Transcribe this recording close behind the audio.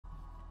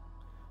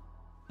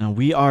Now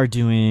we are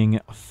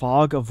doing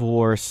Fog of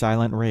War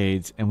silent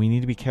raids, and we need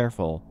to be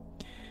careful,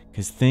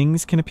 because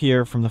things can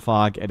appear from the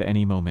fog at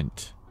any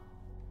moment.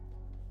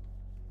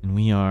 And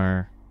we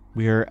are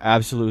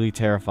absolutely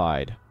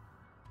terrified.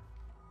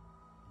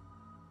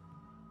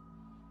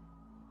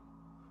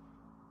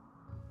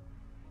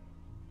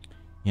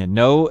 Yeah,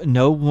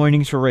 no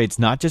warnings for raids.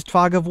 Not just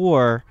Fog of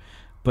War,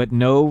 but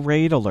no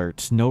raid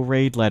alerts, no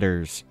raid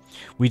letters.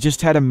 We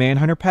just had a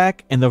Manhunter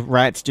pack, and the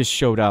rats just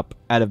showed up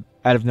out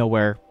of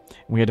nowhere.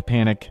 We had to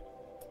panic.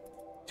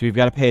 So we've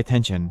got to pay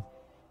attention.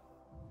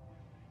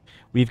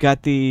 We've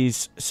got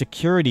these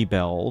security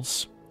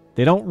bells.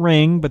 They don't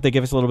ring, but they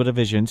give us a little bit of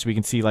vision, so we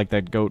can see like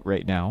that goat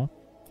right now.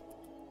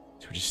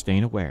 So we're just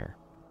staying aware.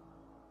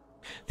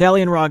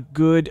 Thalian Rock,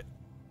 good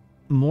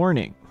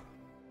morning.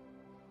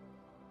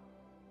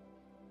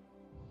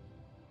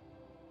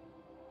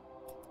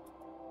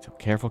 So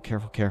careful,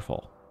 careful,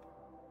 careful.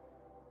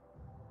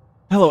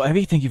 Hello,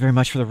 Evie. Thank you very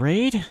much for the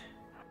raid.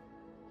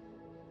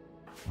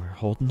 We're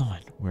holding on.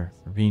 We're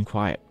being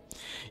quiet.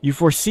 You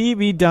foresee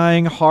me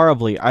dying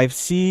horribly. I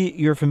see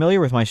you're familiar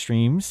with my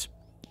streams.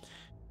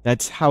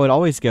 That's how it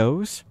always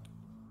goes.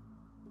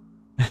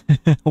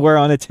 We're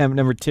on attempt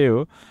number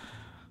 2.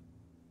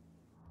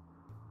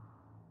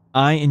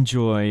 I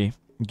enjoy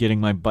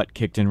getting my butt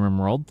kicked in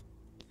Rimworld.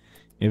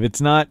 If it's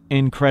not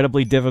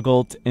incredibly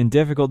difficult and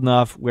difficult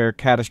enough where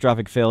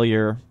catastrophic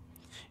failure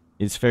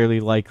is fairly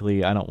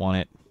likely, I don't want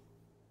it.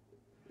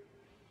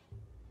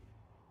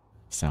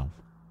 So,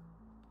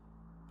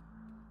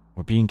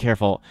 we're being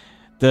careful.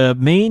 The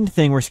main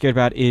thing we're scared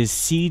about is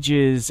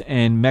sieges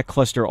and mech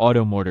cluster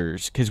auto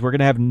mortars, because we're going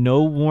to have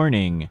no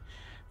warning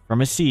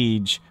from a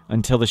siege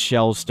until the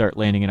shells start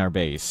landing in our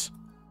base.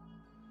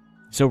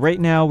 So right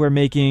now we're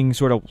making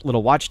sort of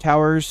little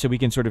watchtowers so we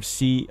can sort of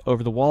see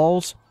over the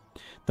walls.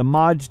 The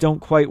mods don't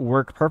quite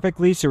work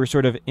perfectly, so we're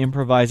sort of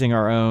improvising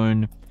our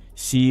own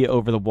see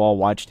over the wall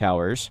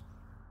watchtowers.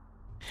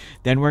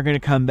 Then we're going to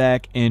come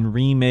back and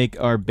remake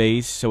our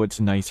base so it's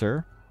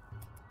nicer.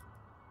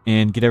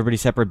 And get everybody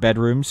separate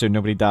bedrooms so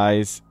nobody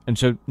dies. And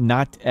so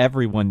not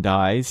everyone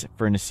dies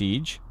for a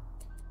siege.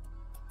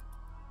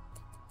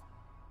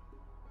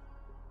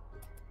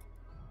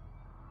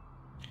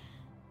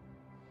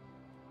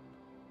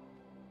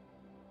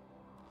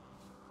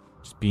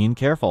 Just being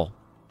careful.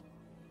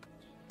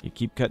 You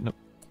keep cutting up.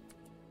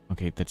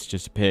 Okay, that's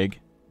just a pig.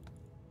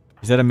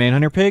 Is that a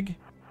Manhunter pig?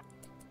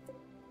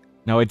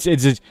 No, it's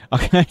just,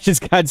 okay, I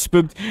just got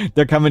spooked.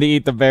 They're coming to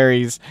eat the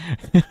berries.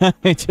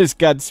 I just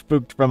got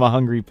spooked from a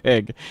hungry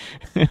pig.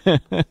 I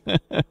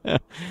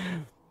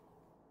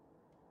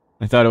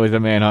thought it was a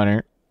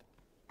Manhunter.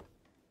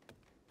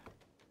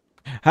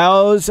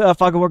 How's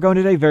Fog of War going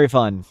today? Very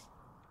fun.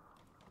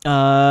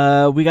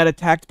 We got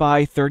attacked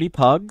by 30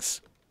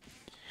 pugs.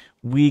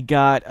 We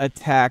got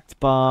attacked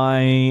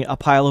by a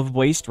pile of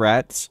waste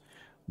rats.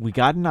 We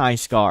got an eye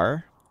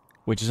scar,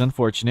 which is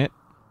unfortunate.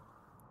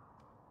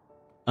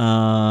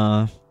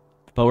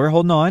 But we're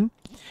holding on.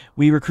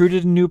 We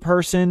recruited a new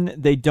person.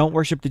 They don't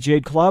worship the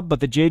Jade Club, but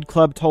the Jade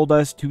Club told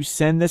us to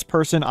send this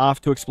person off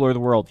to explore the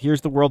world.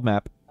 Here's the world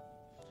map.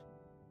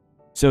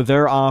 So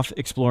they're off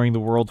exploring the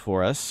world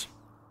for us.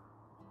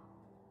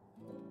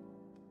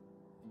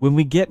 When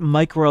we get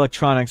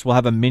microelectronics, we'll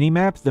have a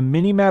mini-map. The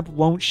mini-map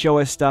won't show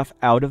us stuff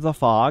out of the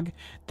fog.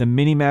 The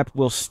mini-map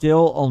will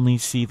still only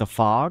see the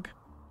fog.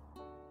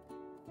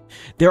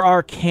 There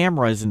are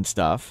cameras and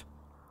stuff.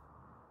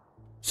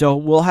 So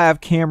we'll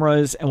have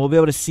cameras and we'll be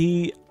able to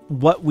see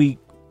what we...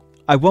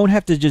 I won't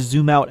have to just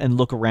zoom out and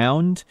look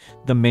around.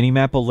 The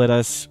minimap will let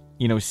us,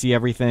 you know, see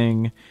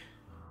everything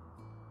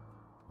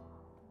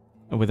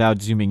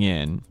without zooming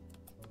in.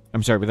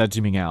 I'm sorry, without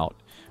zooming out.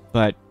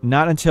 But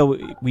not until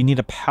we need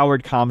a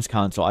powered comms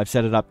console. I've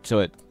set it up so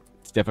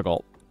it's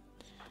difficult.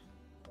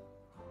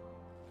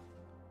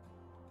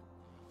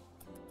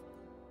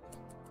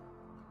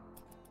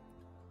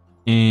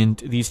 And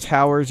these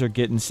towers are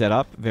getting set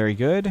up. Very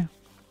good.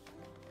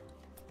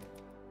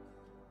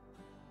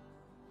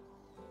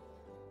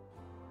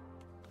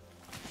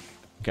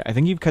 Okay, I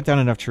think you've cut down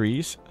enough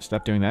trees.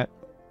 Stop doing that.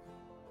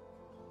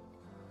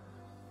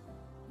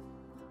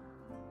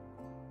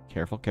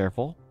 Careful,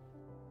 careful.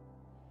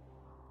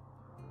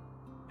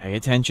 Pay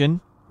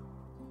attention.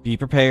 Be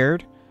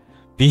prepared.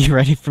 Be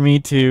ready for me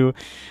to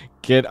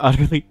get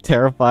utterly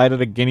terrified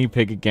of a guinea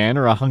pig again,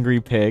 or a hungry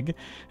pig.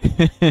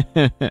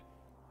 I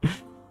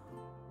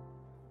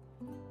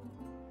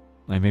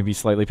may be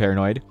slightly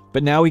paranoid.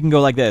 But now we can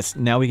go like this.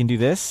 Now we can do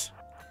this.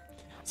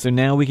 So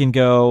now we can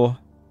go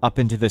up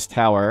into this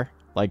tower.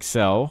 Like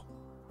so.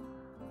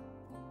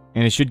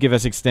 And it should give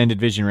us extended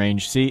vision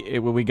range. See,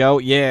 will we go?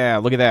 Yeah,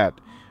 look at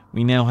that.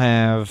 We now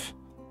have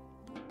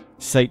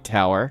sight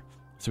tower.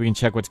 So we can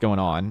check what's going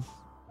on.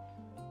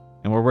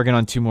 And we're working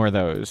on 2 more of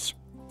those.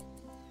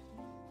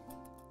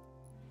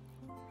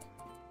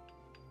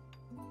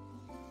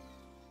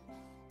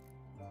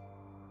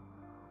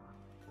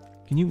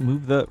 Can you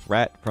move the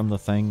rat from the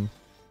thing?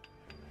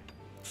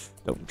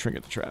 Don't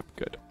trigger the trap.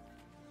 Good.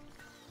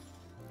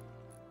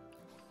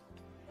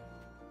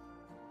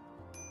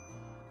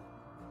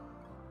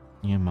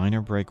 Yeah,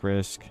 minor break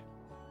risk.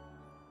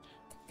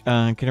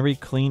 Can I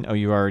read clean? Oh,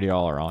 you already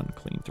all are on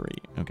clean 3.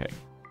 Okay.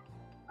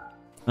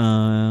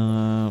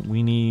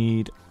 We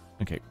need...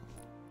 Okay.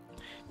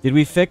 Did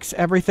we fix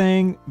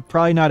everything?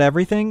 Probably not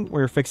everything.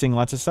 We're fixing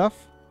lots of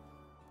stuff.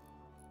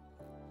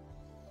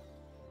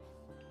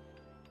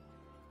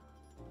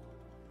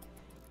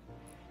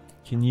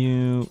 Can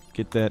you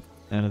get that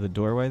out of the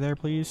doorway there,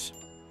 please?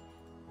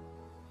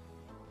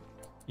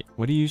 Yeah,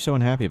 what are you so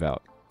unhappy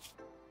about?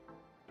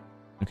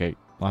 Okay,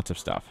 lots of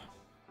stuff.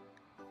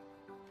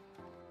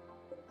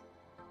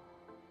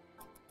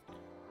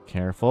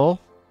 Careful.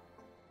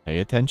 Pay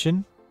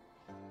attention.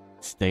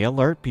 Stay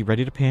alert. Be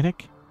ready to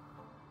panic.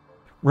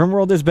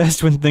 Rimworld is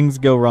best when things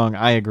go wrong.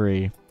 I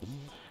agree.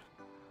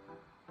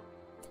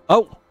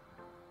 Oh!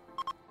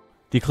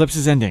 The eclipse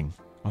is ending.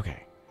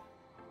 Okay.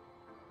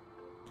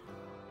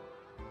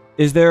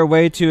 Is there a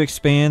way to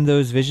expand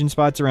those vision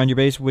spots around your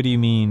base? What do you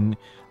mean?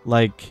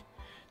 Like,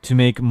 to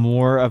make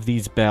more of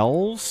these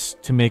bells?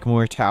 To make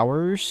more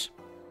towers?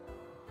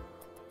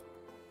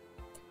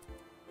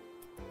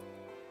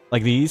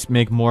 Like these?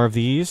 Make more of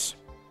these?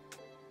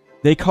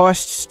 They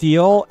cost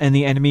steel, and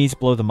the enemies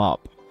blow them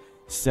up.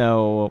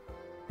 So,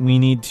 we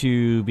need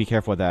to be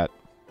careful with that.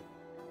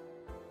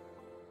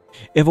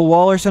 If a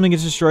wall or something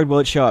gets destroyed, will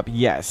it show up?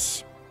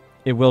 Yes.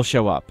 It will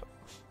show up.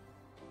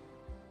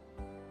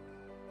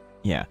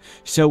 Yeah.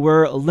 So,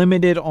 we're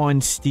limited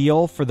on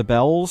steel for the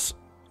bells.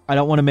 I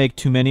don't want to make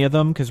too many of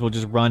them, because we'll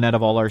just run out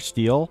of all our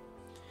steel.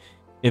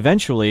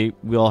 Eventually,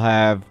 we'll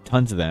have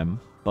tons of them,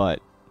 but...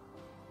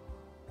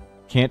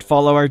 can't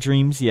follow our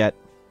dreams yet.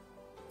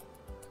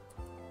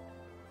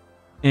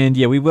 And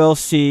yeah, we will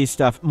see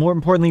stuff. More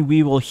importantly,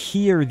 we will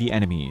hear the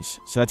enemies.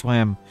 So that's why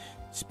I'm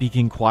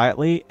speaking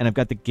quietly. And I've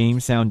got the game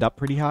sound up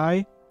pretty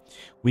high.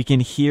 We can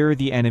hear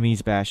the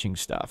enemies bashing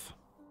stuff.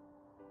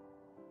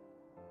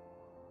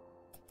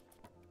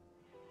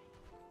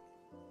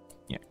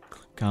 Yeah,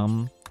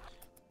 come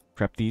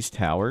prep these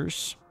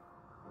towers.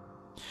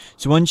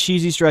 So one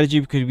cheesy strategy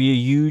could be a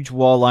huge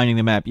wall lining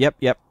the map. Yep,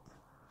 yep.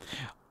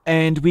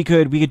 And we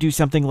could do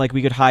something like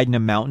we could hide in a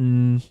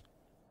mountain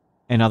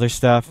and other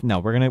stuff. No,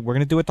 we're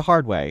gonna do it the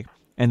hard way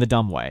and the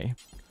dumb way.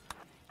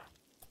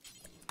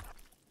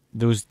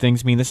 Those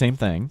things mean the same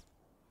thing.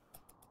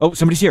 Oh,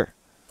 somebody's here.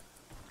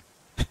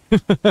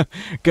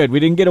 Good, we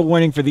didn't get a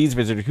warning for these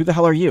visitors. Who the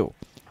hell are you?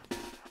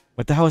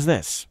 What the hell is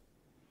this?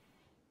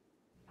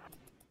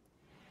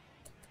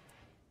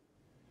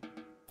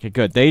 Okay,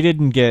 good. They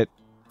didn't get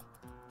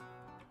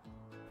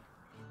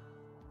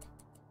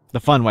the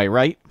fun way,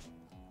 right?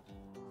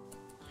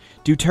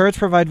 Do turrets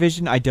provide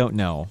vision? I don't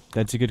know.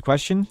 That's a good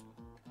question.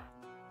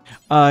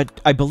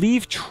 I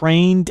believe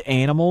trained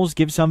animals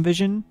give some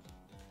vision.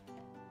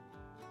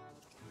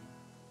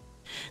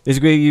 This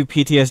gave you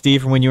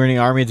PTSD from when you were in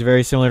the army. It's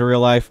very similar to real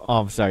life. Oh,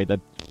 I'm sorry. That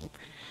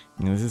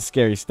this is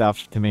scary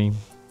stuff to me.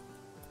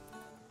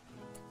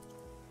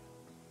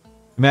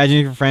 Imagine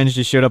if your friends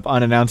just showed up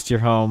unannounced to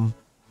your home.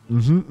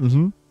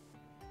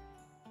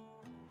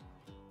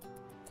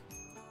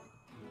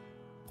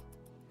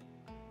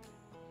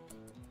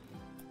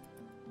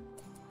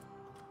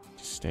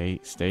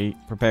 Stay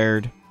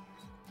prepared.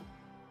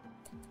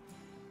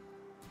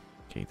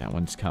 Okay, that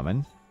one's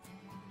coming.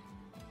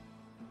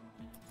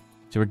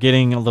 So we're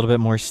getting a little bit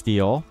more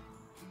steel.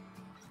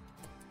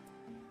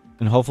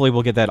 And hopefully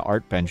we'll get that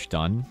art bench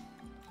done.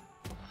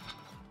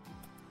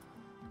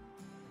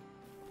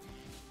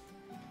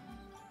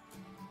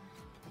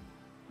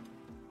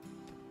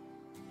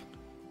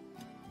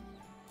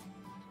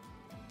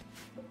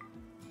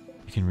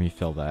 We can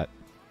refill that.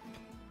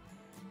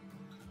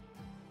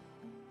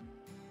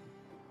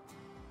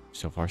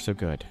 So far, so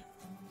good.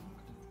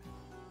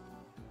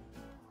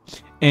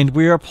 And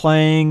we are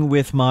playing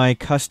with my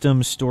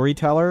custom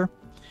storyteller,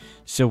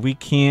 so we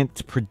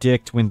can't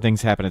predict when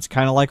things happen. It's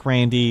kind of like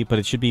Randy, but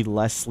it should be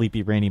less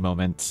sleepy Randy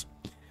moments.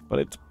 But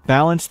it's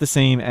balanced the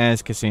same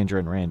as Cassandra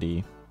and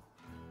Randy.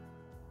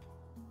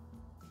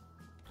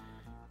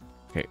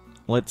 Okay,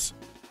 let's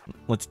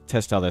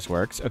test how this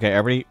works. Okay,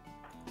 everybody,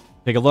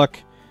 take a look.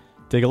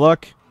 Take a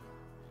look.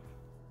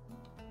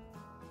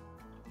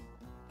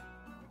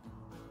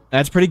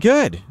 That's pretty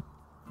good.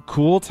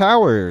 Cool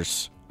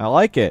towers. I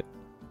like it.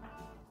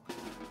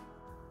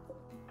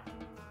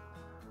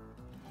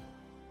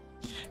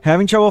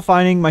 Having trouble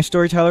finding my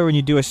storyteller when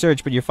you do a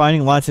search, but you're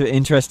finding lots of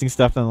interesting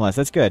stuff nonetheless.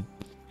 That's good.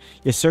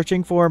 You're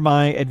searching for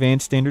my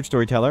advanced standard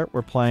storyteller.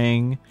 We're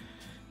playing...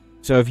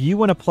 So if you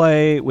want to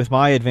play with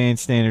my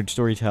advanced standard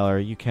storyteller,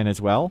 you can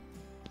as well.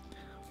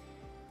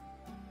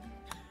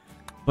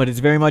 But it's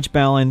very much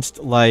balanced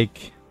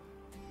like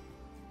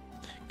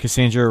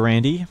Cassandra or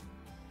Randy.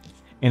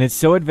 And it's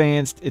so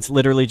advanced, it's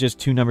literally just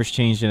 2 numbers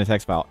changed in a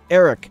text file.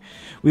 Eric,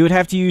 we would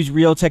have to use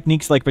real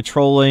techniques like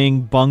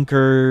patrolling,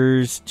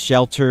 bunkers,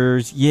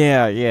 shelters.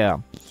 Yeah.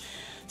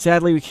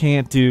 Sadly, we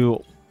can't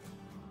do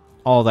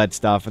all that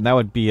stuff, and that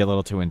would be a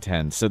little too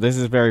intense. So this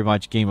is very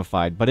much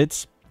gamified, but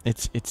it's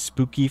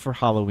spooky for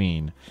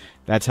Halloween.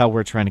 That's how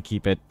we're trying to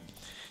keep it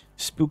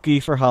spooky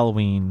for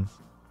Halloween.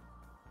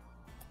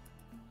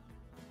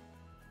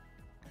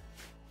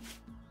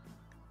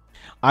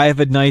 I have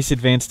a nice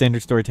advanced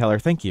standard storyteller.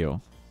 Thank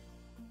you.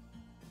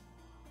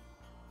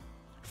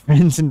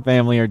 Friends and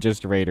family are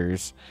just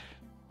raiders.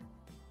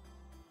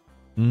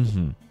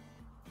 Mm-hmm.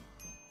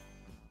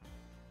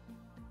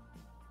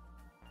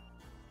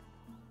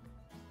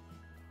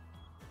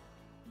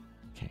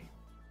 Okay.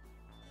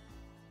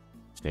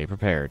 Stay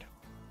prepared.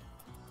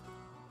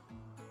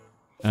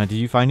 Did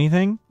you find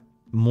anything?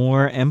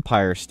 More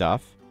Empire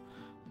stuff.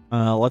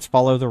 Let's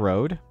follow the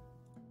road.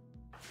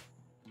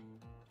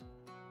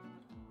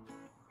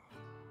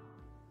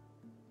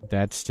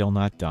 That's still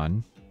not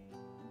done.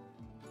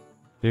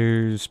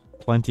 There's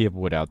plenty of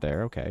wood out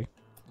there. Okay.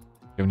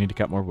 We need to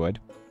cut more wood.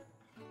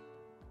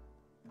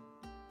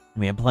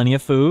 We have plenty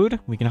of food.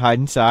 We can hide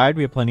inside.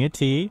 We have plenty of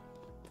tea.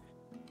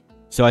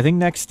 So I think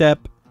next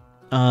step...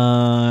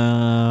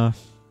 I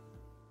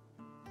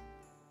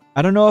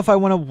don't know if I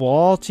want a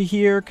wall to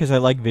here, because I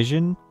like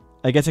vision.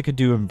 I guess I could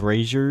do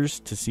embrasures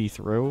to see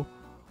through.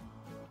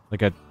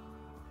 Like a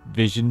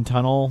vision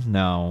tunnel?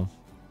 No.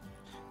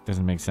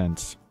 Doesn't make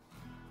sense.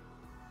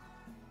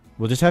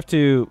 We'll just have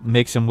to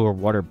make some more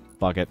water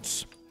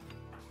buckets.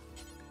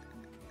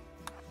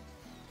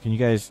 Can you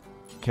guys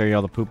carry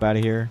all the poop out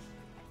of here?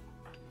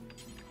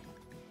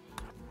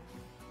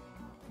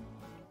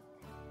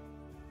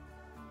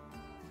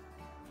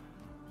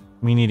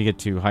 We need to get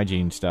to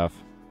hygiene stuff.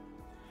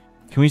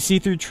 Can we see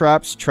through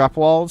traps, trap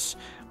walls?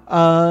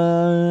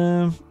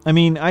 I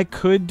mean, I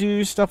could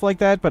do stuff like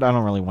that, but I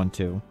don't really want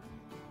to.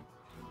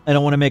 I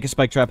don't want to make a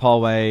spike trap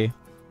hallway.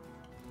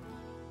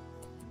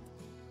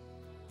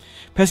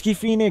 Pesky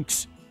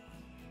Phoenix!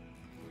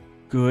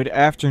 Good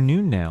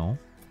afternoon now.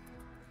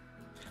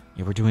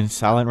 Yeah, we're doing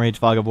Silent Rage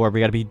Fog of War. We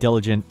gotta be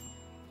diligent.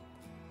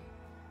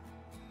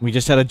 We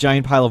just had a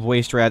giant pile of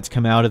waste rats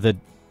come out of the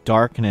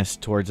darkness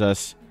towards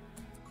us.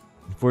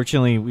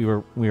 Unfortunately, we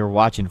were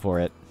watching for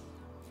it.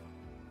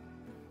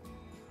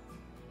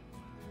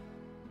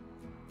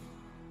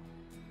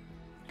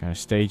 Gotta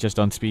stay just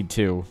on speed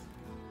 2.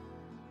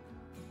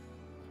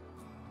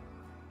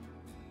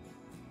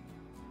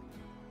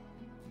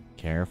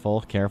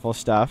 Careful, careful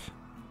stuff.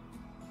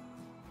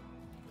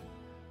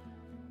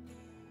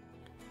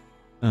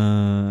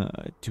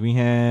 Do we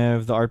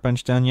have the art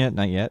bench done yet?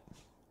 Not yet.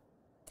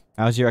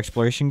 How's your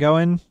exploration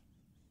going?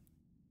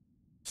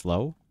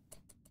 Slow?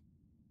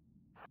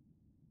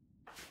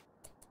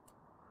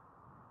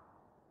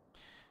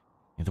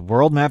 Yeah, the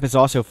world map is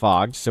also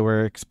fogged, so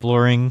we're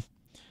exploring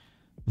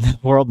the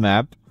world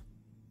map.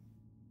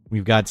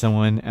 We've got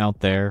someone out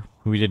there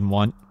who we didn't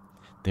want.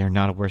 They are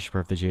not a worshiper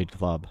of the Jade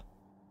Club.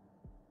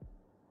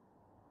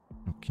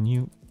 Can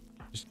you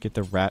just get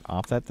the rat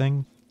off that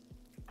thing?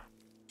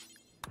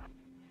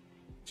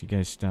 Did you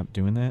guys stop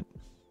doing that?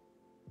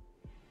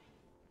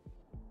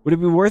 Would it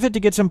be worth it to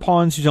get some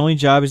pawns whose only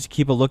job is to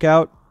keep a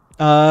lookout?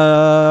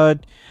 I'm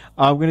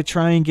gonna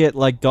try and get,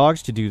 like,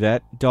 dogs to do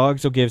that.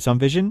 Dogs will give some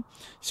vision.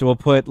 So we'll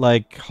put,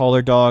 like,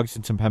 hauler dogs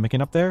and some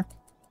pemmican up there.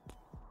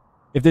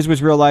 If this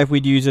was real life,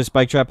 we'd use a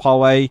spike trap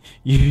hallway.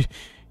 You'd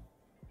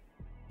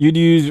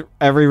use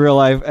every real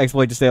life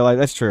exploit to stay alive.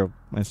 That's true.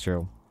 That's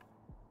true.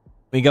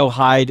 We go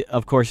hide,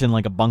 of course, in,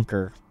 like, a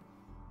bunker.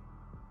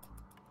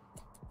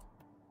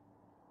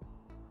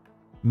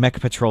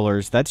 Mech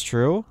patrollers. That's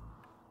true.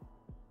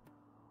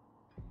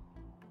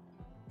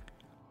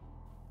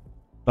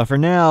 But for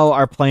now,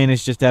 our plan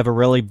is just to have a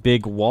really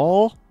big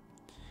wall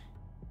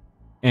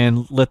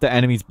and let the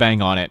enemies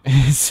bang on it.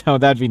 So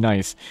that'd be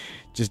nice.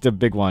 Just a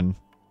big one.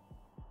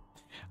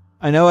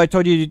 I know I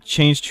told you to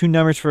change 2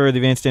 numbers for the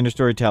Advanced Standard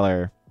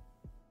Storyteller.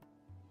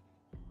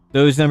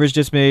 Those numbers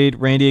just made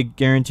Randy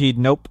guaranteed.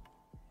 Nope.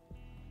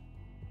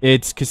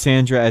 It's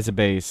Cassandra as a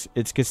base.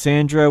 It's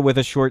Cassandra with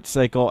a short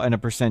cycle and a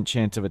 %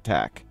 chance of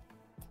attack.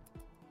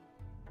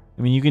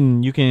 I mean,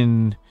 you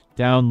can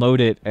download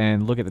it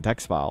and look at the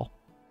text file.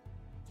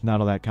 Not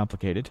all that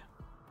complicated.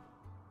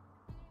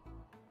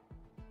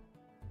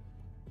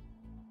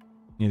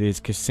 It is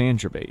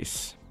Cassandra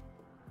base.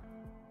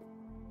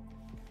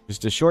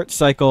 Just a short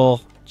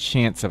cycle,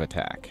 chance of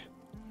attack.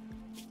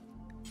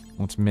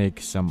 Let's make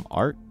some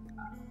art.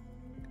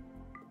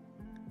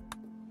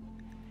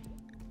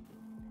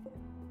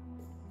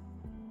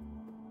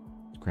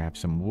 Let's grab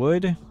some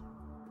wood.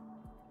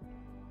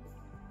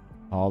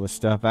 All the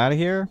stuff out of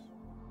here.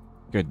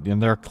 Good.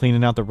 And they're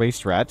cleaning out the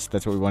waste rats.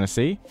 That's what we want to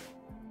see.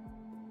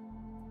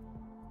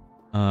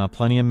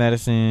 Plenty of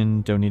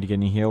medicine. Don't need to get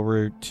any heal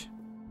root.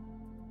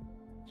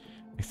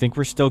 I think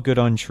we're still good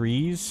on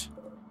trees.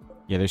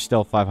 Yeah, there's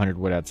still 500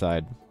 wood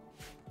outside.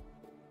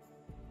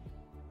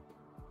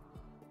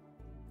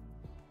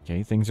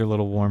 Okay, things are a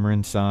little warmer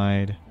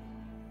inside.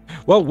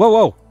 Whoa, whoa,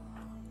 whoa!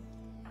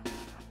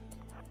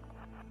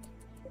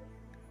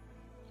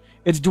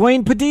 It's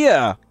Dwayne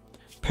Padilla!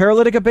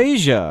 Paralytic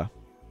Abasia!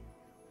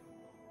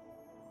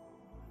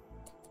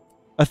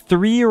 A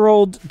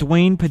 3-year-old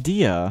Dwayne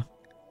Padilla.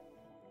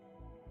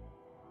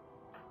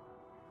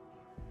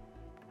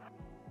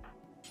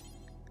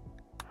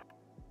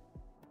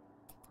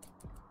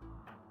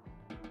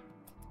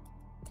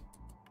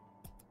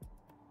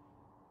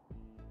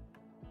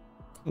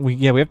 We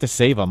have to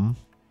save him.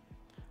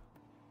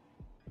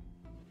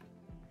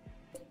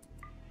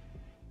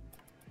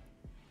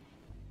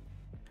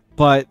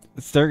 But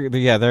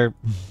they're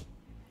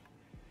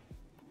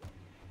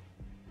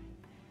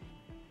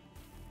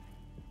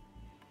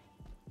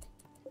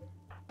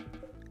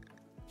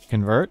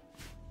convert.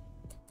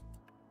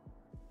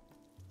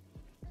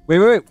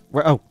 Wait.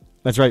 Oh,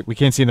 that's right. We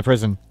can't see in the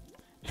prison.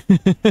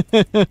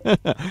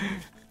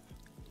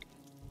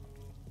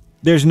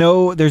 There's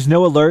no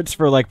alerts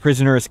for like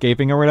prisoner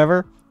escaping or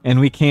whatever, and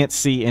we can't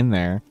see in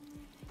there.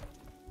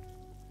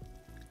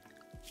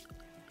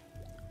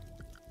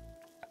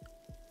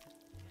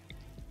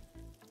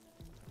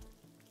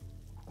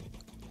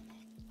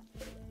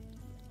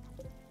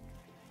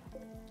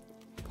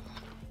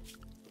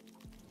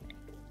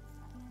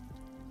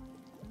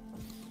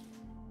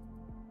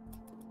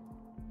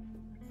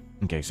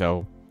 Okay,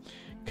 so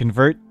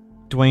convert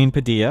Dwayne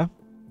Padilla.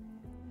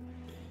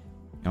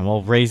 And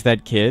we'll raise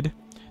that kid.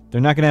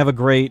 They're not going to have a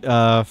great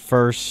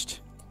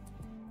first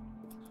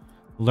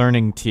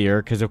learning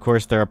tier, because of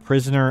course they're a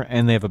prisoner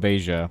and they have a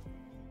Beja.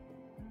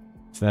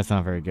 So that's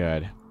not very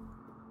good.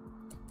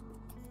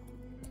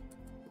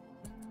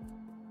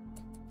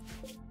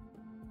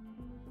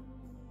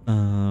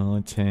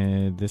 Let's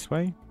head this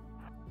way.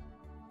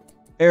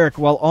 Eric,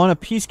 while on a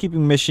peacekeeping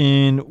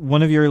mission,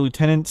 one of your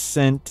lieutenants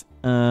sent...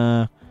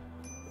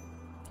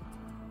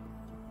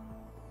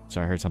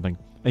 Sorry, I heard something.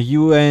 A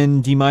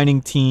UN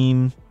demining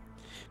team.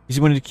 Because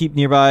he wanted to keep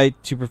nearby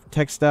to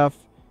protect stuff.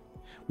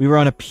 We were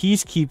on a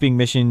peacekeeping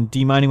mission.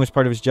 Demining was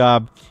part of his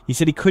job. He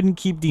said he couldn't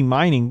keep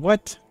demining.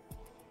 What?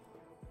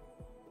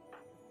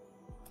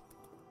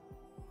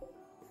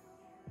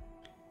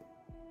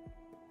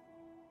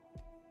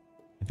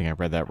 I think I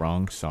read that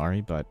wrong. Sorry,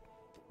 but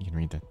you can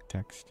read the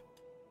text.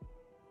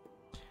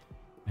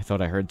 I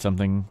thought I heard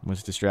something.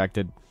 Was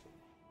distracted.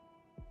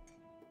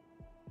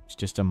 It's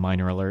just a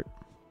minor alert.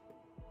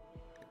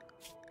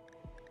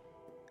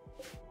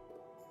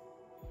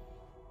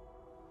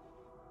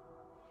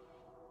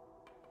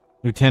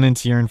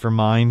 Lieutenants yearn for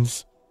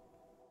mines.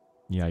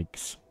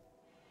 Yikes.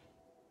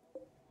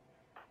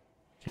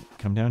 Okay,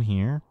 come down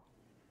here.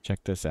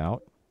 Check this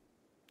out.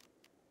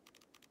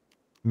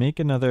 Make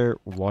another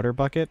water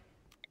bucket.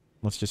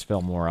 Let's just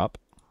fill more up.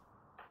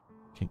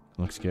 Okay,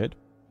 looks good.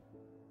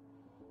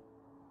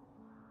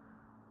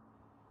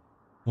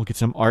 We'll get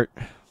some art.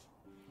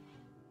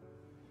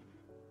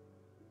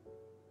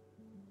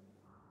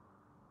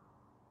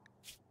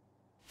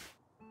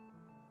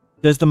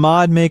 Does the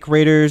mod make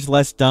raiders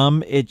less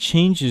dumb? It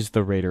changes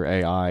the raider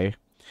AI.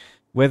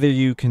 Whether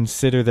you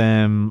consider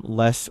them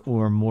less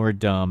or more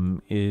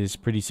dumb is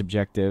pretty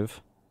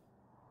subjective.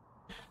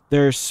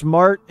 They're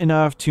smart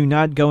enough to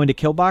not go into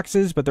kill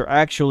boxes, but they're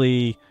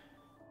actually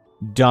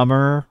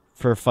dumber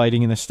for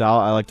fighting in the style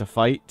I like to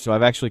fight. So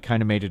I've actually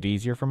kind of made it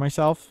easier for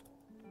myself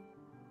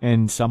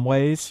in some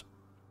ways.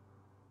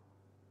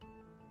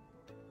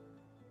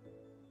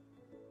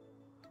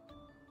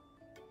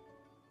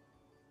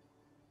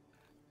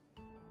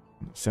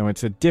 So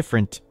it's a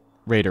different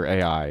raider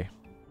AI.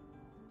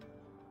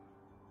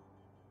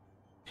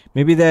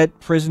 Maybe that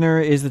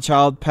prisoner is the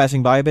child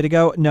passing by a bit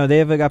ago? No, they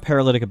have got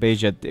paralytic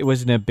abasia. It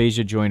was an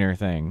abasia joiner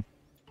thing.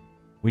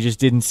 We just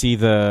didn't see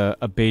the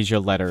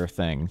abasia letter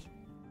thing.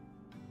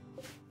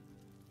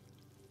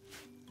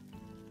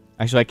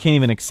 Actually, I can't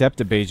even accept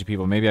abasia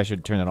people. Maybe I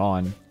should turn it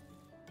on.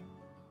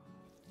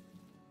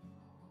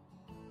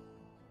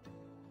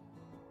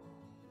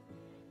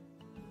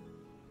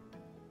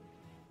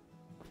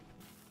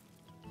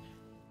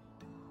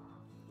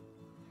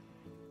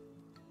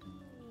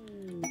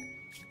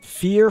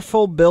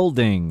 Fearful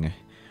building.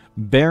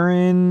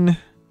 Baron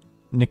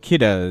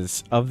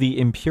Nikitas of the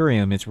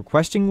Imperium is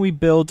requesting we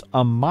build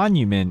a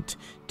monument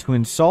to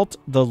insult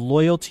the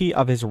loyalty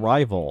of his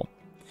rival.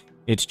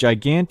 It's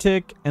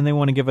gigantic, and they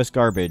want to give us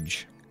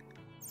garbage.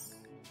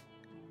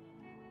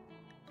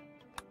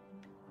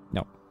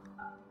 No.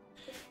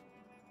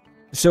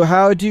 So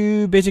how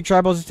do basic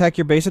tribals attack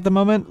your base at the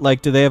moment?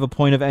 Like, do they have a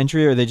point of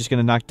entry, or are they just going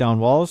to knock down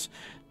walls?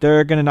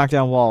 They're going to knock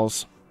down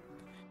walls.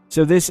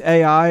 So this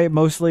AI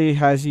mostly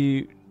has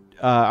you...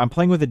 I'm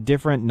playing with a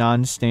different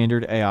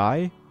non-standard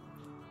AI.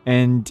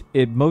 And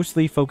it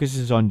mostly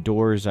focuses on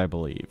doors, I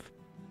believe.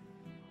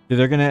 So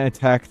they're going to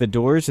attack the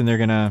doors, and they're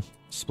going to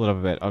split up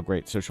a bit. Oh,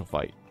 great. Social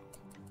fight.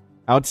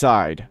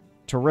 Outside.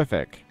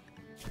 Terrific.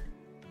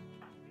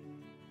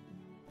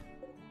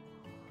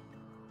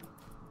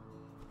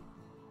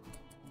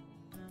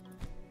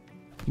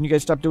 Can you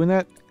guys stop doing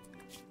that?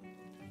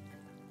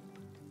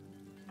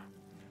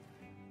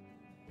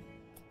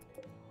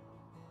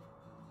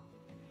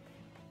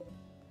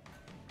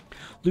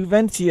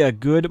 Luvencia,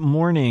 good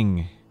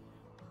morning.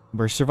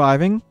 We're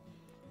surviving.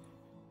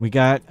 We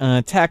got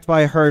attacked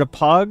by a herd of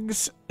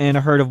pugs and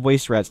a herd of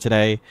waste rats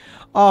today.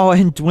 Oh,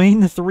 and Dwayne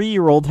the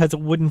 3-year-old has a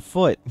wooden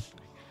foot.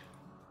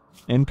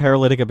 And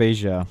paralytic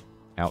abasia.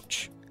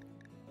 Ouch.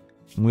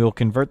 We will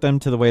convert them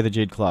to the way of the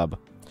Jade Club.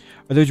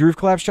 Are those roof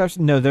collapse traps?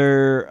 No,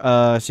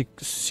 they're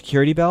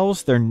security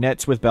bells. They're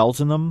nets with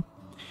bells in them.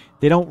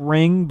 They don't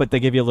ring, but they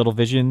give you a little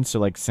vision, so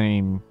like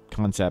same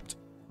concept.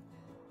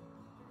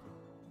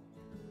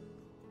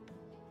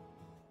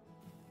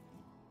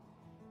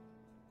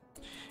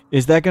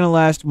 Is that going to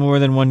last more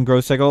than one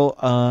growth cycle?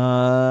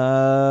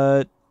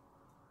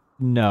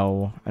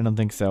 No, I don't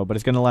think so. But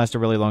it's going to last a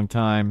really long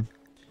time.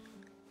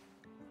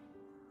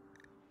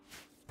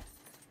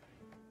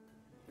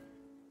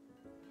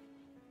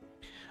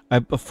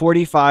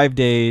 45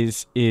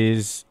 days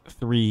is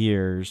 3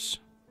 years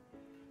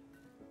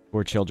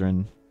for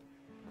children.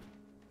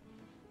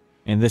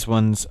 And this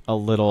one's a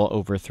little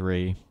over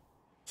 3.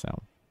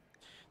 So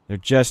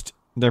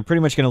they're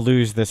pretty much going to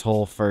lose this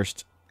whole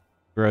first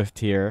growth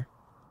tier.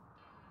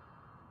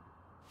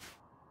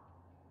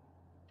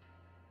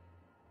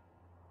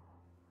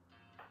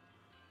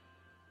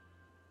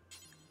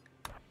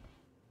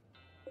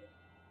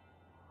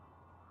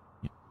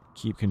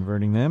 Keep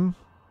converting them.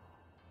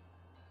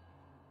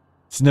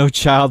 It's no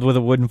child with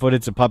a wooden foot,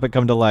 it's a puppet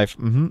come to life.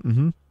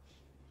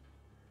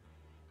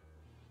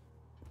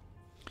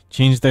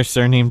 Change their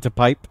surname to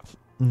Pipe.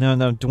 No,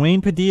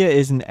 Dwayne Padilla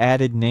is an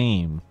added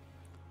name.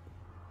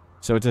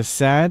 So it's a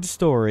sad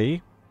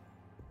story,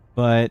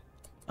 but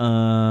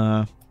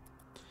Dwayne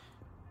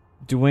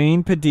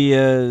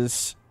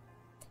Padilla's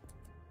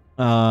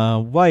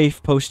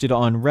wife posted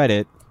on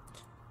Reddit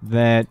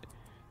that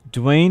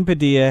Dwayne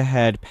Padilla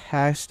had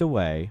passed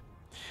away,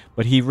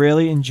 but he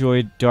really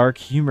enjoyed dark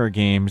humor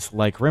games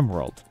like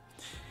Rimworld.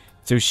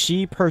 So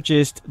she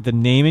purchased the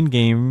name and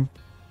game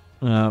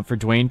for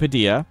Dwayne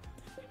Padilla,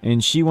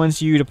 and she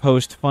wants you to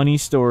post funny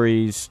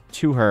stories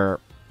to her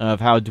of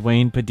how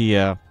Dwayne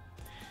Padilla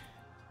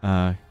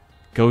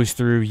goes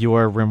through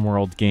your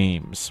Rimworld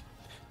games.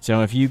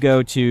 So if you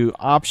go to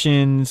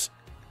Options,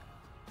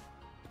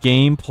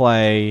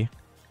 Gameplay,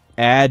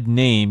 Add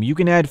Name, you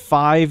can add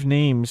 5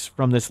 names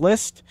from this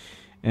list,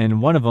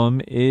 and one of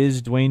them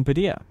is Dwayne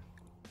Padilla.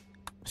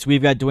 So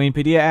we've got Dwayne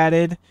Padilla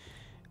added,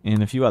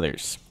 and a few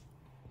others.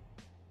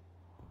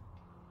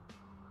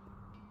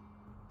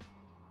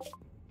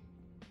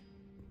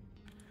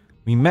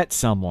 We met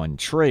someone.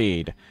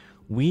 Trade.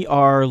 We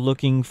are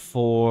looking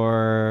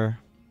for...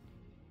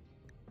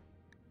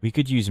 We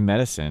could use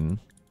medicine.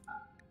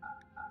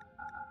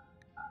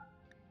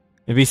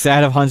 It'd be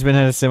sad if Huntsman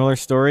had a similar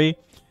story.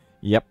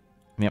 Yep.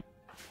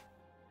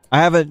 I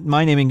have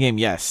my naming game,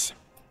 yes.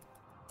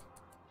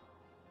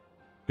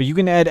 But you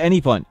can add any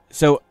one.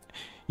 So,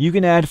 you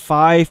can add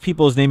 5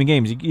 people's naming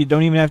games. You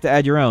don't even have to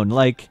add your own.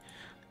 Like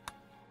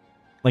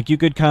you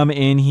could come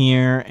in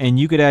here and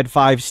you could add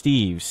 5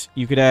 Steves.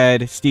 You could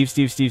add Steve.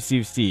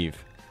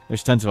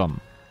 There's tons of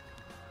them.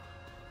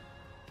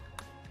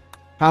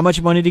 How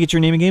much money to get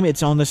your naming game?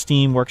 It's on the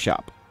Steam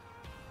Workshop.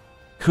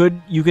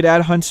 You could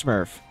add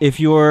Huntsmurf if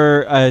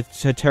you're a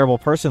terrible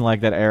person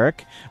like that,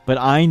 Eric. But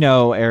I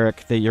know,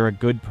 Eric, that you're a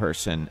good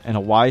person and a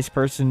wise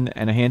person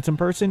and a handsome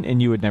person,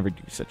 and you would never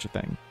do such a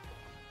thing.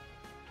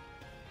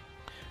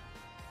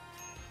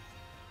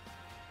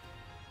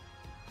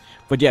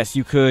 But yes,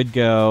 you could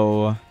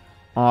go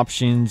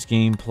Options,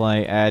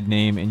 Gameplay, Add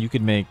Name, and you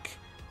could make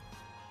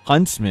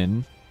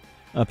Huntsman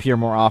appear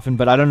more often,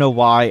 but I don't know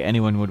why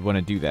anyone would want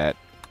to do that.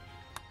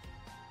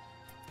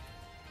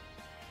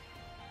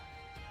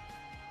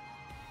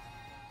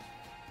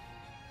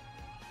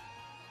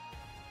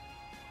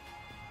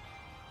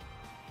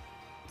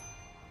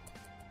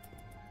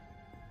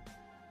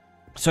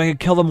 So I could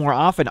kill them more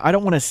often. I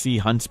don't want to see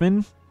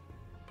Huntsman.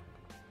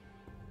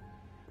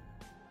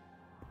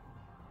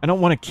 I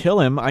don't want to kill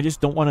him. I just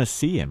don't want to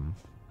see him.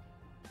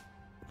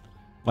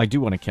 Well, I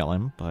do want to kill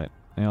him, but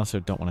I also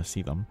don't want to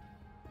see them.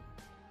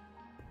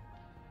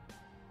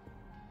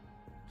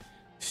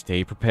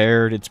 Stay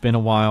prepared. It's been a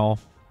while.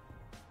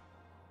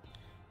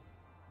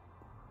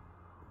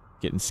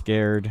 Getting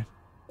scared.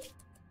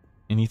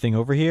 Anything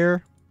over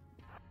here?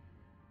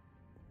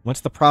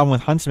 What's the problem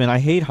with Huntsman? I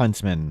hate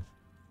Huntsman.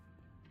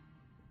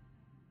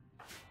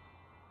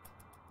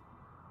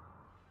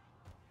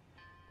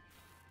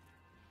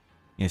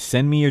 Yeah,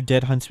 send me your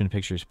dead Huntsman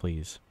pictures,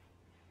 please.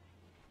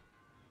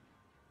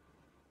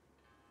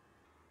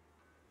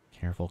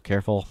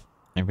 Careful.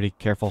 Everybody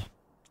careful.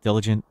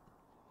 Diligent.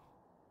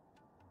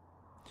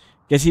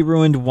 Guess he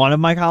ruined one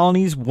of my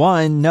colonies?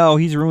 One? No,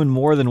 he's ruined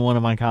more than one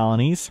of my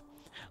colonies.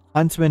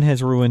 Huntsman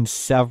has ruined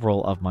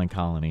several of my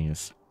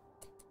colonies.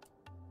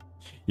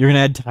 You're going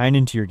to add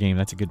Tynan to your game.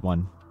 That's a good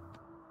one.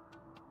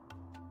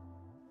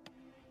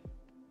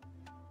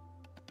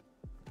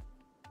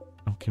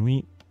 Oh, can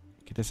we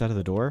get this out of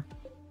the door?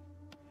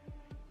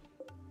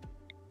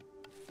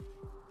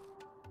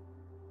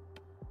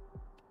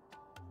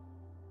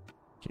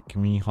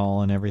 Can we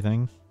haul in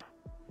everything?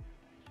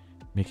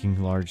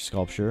 Making large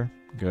sculpture.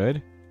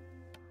 Good.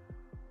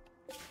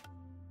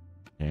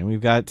 Okay,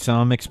 we've got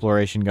some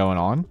exploration going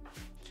on.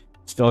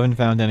 Still haven't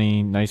found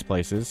any nice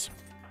places.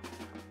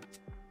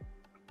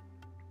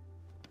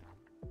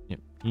 Yep,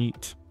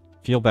 eat.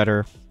 Feel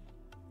better.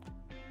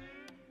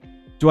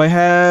 Do I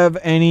have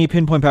any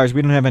pinpoint powers?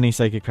 We don't have any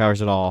psychic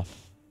powers at all.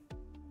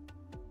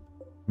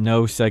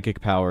 No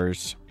psychic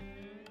powers.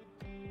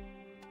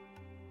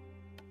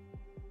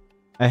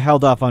 I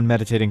held off on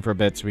meditating for a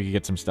bit so we could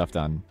get some stuff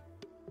done.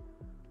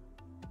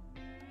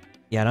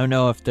 Yeah, I don't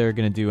know if they're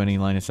going to do any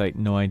line of sight.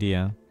 No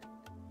idea.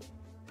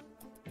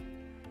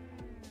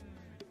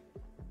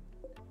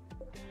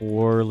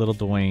 Poor little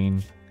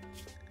Dwayne.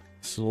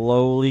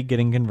 Slowly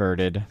getting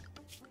converted.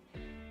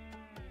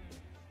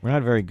 We're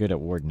not very good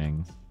at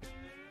wardening.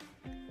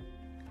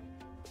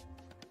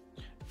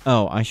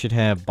 Oh, I should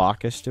have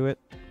Bacchus do it.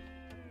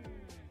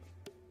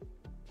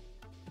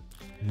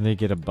 They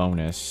get a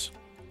bonus.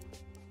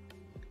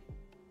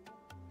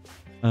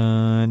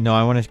 No,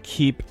 I want to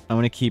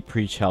keep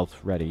Preach Health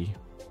ready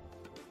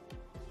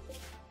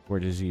for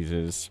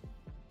diseases.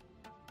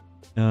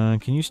 Can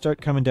you start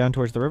coming down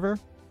towards the river?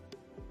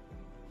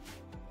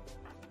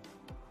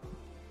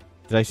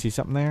 Did I see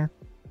something there?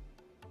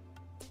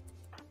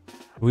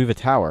 We have a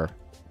tower.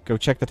 Go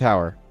check the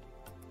tower.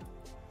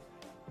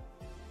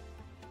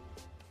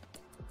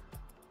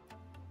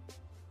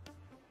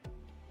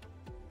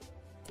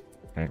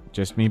 Okay,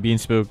 just me being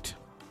spooked.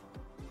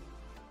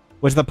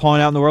 What's the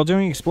pawn out in the world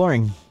doing?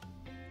 Exploring.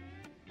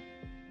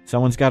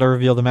 Someone's got to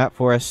reveal the map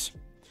for us.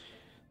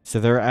 So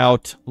they're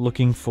out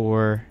looking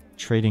for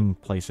trading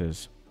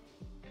places.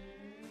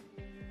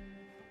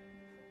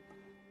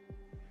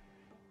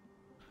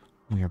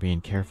 We are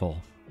being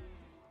careful.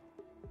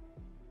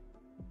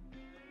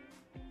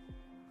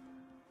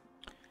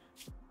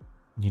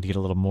 Need to get a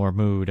little more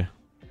mood.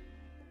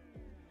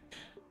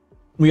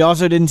 We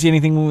also didn't see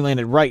anything when we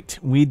landed. Right.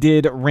 We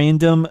did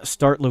random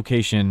start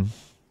location.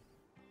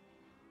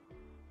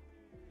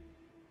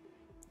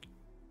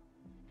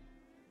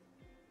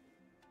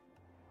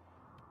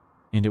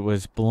 And it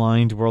was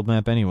blind world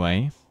map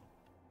anyway.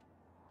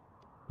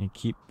 You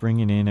keep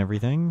bringing in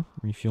everything.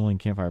 Refueling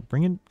campfire.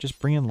 Just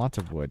bring in lots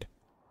of wood.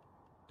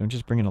 Don't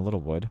just bring in a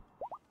little wood.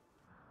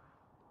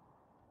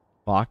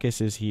 Bacchus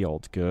is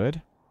healed.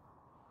 Good.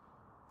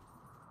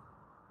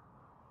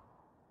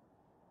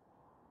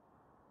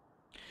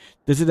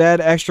 Does it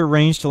add extra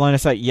range to line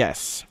of sight?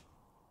 Yes.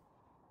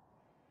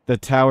 The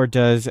tower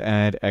does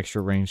add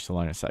extra range to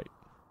line of sight.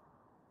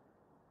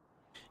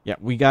 Yeah,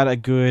 we got a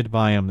good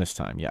biome this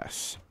time.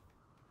 Yes.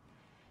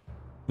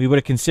 We would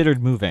have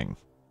considered moving.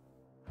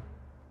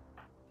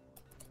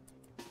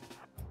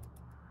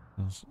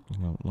 Let's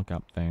look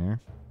up there.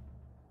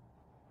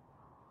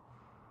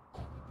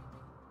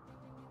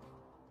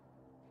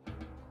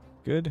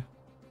 Good.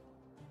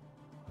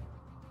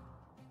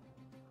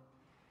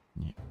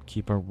 Yeah,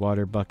 keep our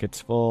water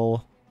buckets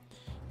full.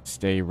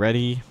 Stay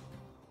ready.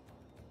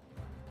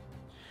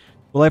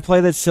 Will I play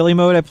that silly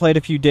mode I played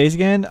a few days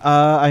again?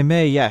 I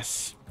may,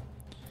 yes.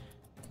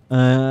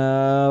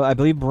 I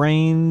believe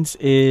Brains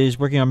is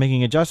working on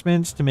making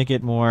adjustments to make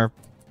it more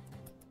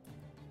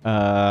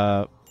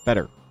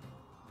better.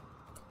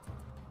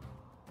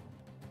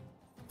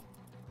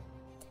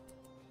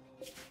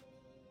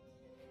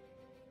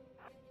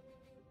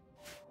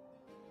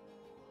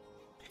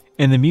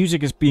 And the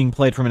music is being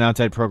played from an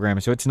outside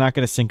program, so it's not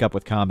going to sync up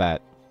with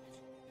combat.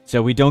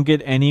 So we don't get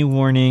any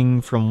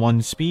warning from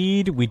one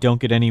speed. We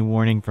don't get any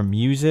warning from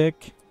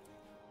music.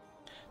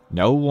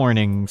 No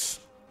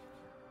warnings.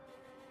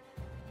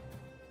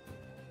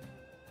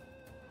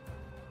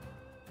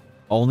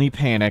 Only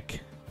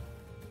panic.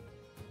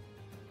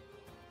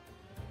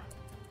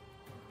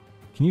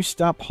 Can you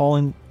stop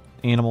hauling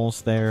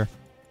animals there?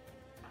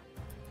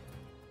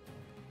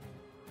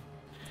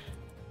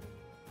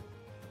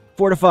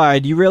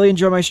 Fortified, you really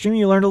enjoy my stream?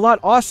 You learned a lot?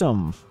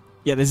 Awesome!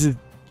 Yeah, this is...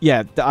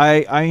 Yeah,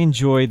 I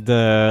enjoyed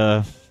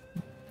the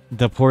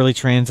poorly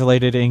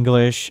translated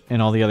English and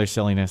all the other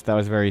silliness. That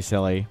was very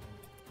silly.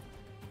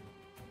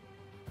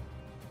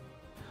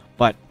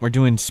 But we're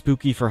doing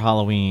spooky for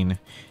Halloween.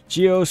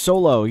 Geo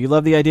Solo, you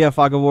love the idea of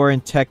Fog of War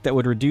and tech that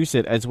would reduce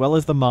it, as well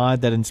as the mod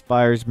that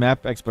inspires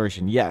map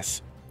exploration.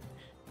 Yes.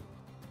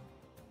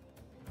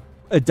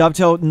 A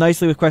dovetail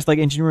nicely with quests like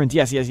Ancient Ruins.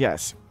 Yes, yes,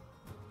 yes.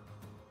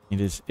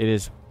 It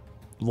is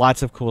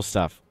lots of cool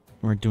stuff.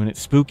 We're doing it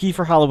spooky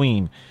for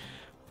Halloween.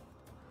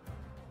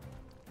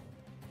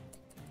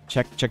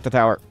 Check the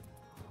tower.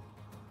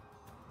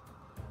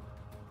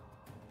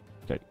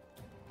 Okay.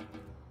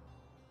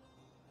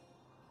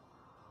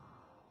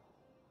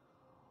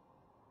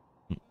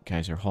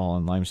 Guys are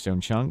hauling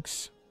limestone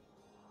chunks.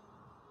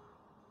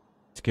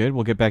 It's good.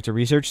 We'll get back to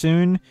research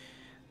soon.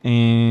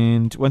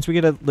 And once we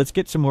get let's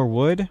get some more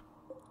wood.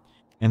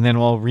 And then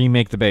we'll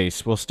remake the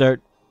base. We'll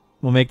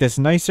make this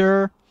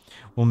nicer.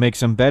 We'll make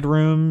some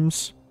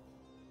bedrooms.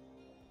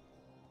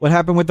 What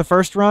happened with the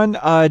first run?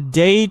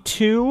 Day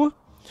 2.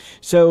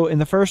 So in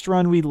the first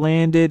run, we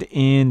landed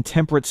in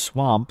Temperate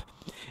Swamp.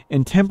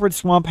 And Temperate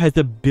Swamp has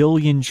 1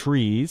 billion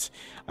trees.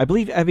 I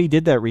believe Evie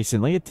did that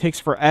recently. It takes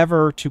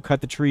forever to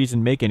cut the trees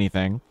and make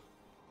anything.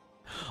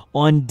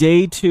 On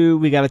day 2,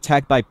 we got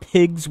attacked by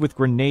pigs with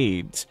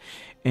grenades.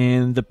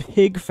 And the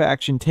pig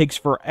faction takes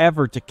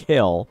forever to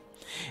kill.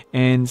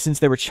 And since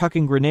they were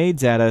chucking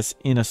grenades at us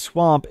in a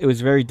swamp, it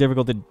was very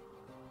difficult to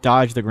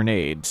dodge the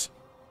grenades.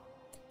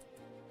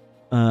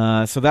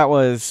 So that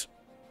was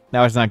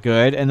not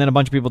good. And then a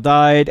bunch of people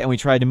died, and we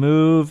tried to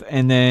move,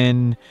 and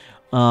then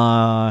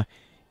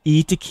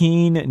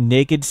Itakeen,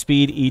 Naked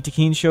Speed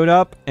Itakeen showed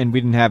up, and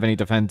we didn't have any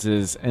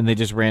defenses, and they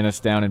just ran us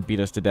down and beat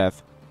us to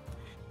death.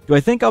 Do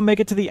I think I'll make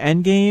it to the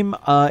end game?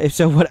 If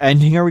so, what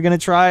ending are we going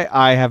to try?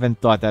 I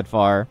haven't thought that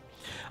far.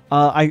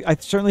 I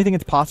certainly think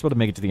it's possible to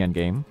make it to the end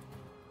game.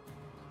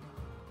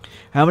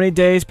 How many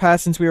days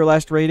passed since we were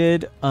last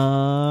rated?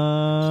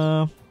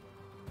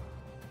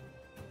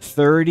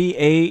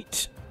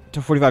 38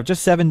 to 45.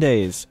 Just 7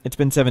 days. It's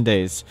been 7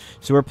 days.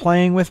 So we're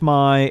playing with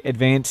my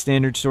advanced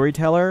standard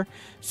storyteller,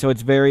 so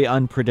it's very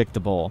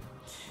unpredictable.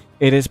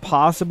 It is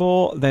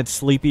possible that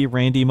sleepy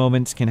Randy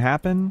moments can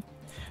happen,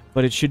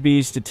 but it should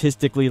be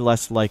statistically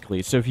less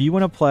likely. So if you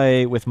want to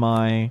play with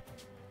my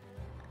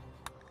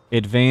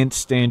advanced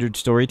standard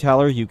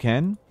storyteller, you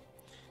can.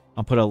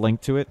 I'll put a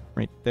link to it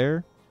right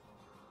there.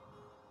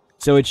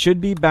 So it should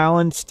be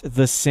balanced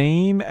the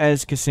same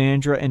as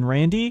Cassandra and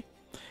Randy.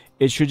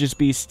 It should just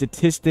be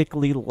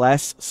statistically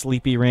less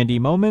Sleepy Randy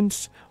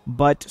moments,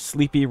 but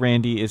Sleepy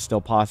Randy is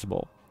still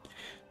possible.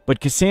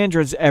 But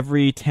Cassandra's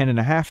every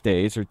 10.5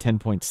 days, or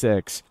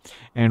 10.6,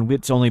 and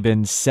it's only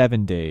been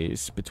 7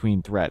 days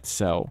between threats,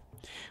 so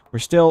we're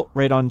still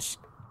right on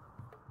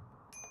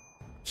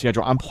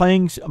schedule. I'm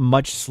playing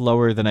much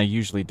slower than I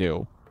usually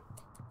do,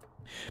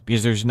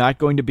 because there's not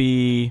going to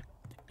be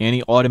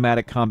any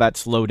automatic combat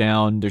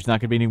slowdown. There's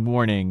not going to be any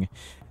warning.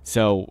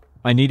 So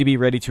I need to be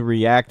ready to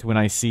react when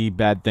I see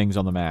bad things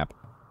on the map.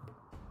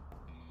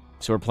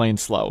 So we're playing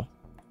slow.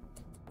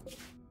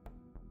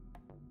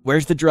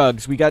 Where's the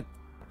drugs? We got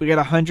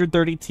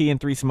 130 tea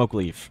and 3 smoke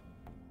leaf.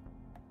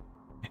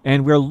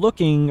 And we're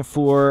looking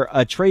for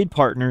a trade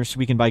partner so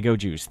we can buy go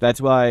juice.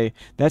 That's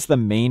the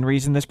main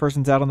reason this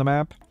person's out on the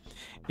map.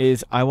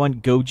 Is I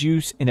want go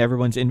juice in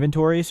everyone's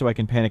inventory so I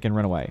can panic and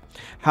run away.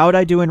 How'd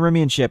I do in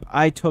Rimworld?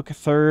 I took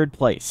 3rd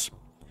place.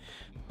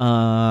 With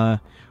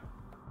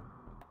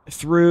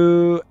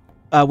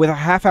a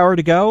half hour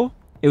to go,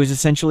 it was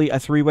essentially a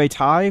 3-way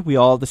tie. We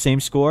all had the same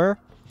score.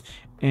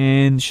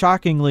 And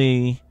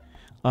shockingly,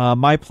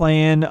 my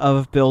plan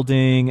of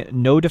building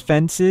no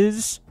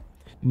defenses,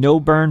 no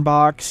burn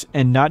box,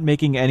 and not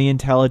making any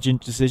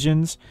intelligent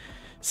decisions,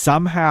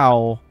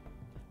 somehow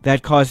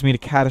that caused me to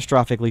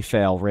catastrophically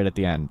fail right at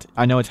the end.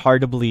 I know it's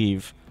hard to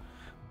believe,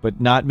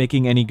 but not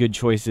making any good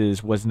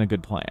choices wasn't a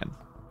good plan.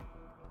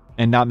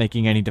 And not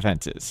making any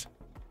defenses.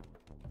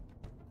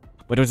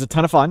 But it was a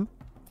ton of fun.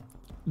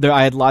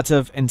 I had lots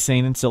of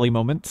insane and silly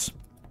moments.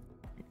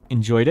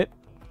 Enjoyed it.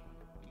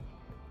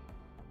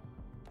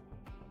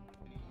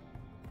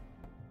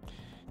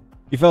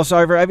 You felt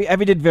sorry for Evie?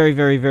 Evie did very,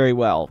 very, very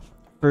well.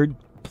 For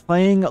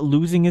playing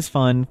Losing is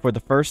Fun for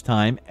the first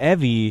time,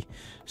 Evie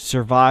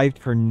survived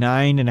for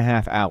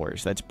 9.5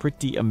 hours. That's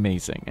pretty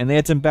amazing. And they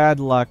had some bad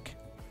luck.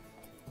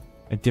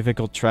 A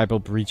difficult tribal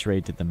breach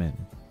raid did them in.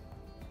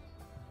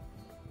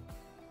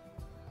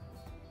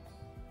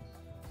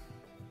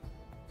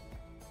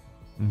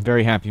 I'm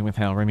very happy with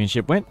how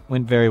Rimworld went.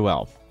 Went very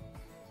well.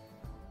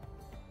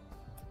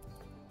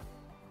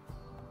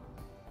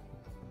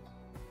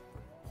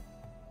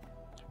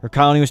 Her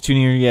colony was too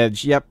near the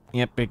edge. Yep,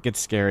 it gets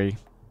scary.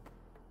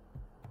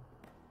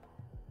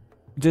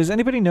 Does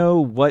anybody know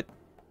what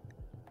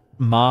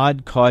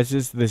mod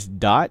causes this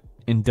dot,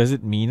 and does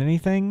it mean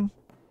anything?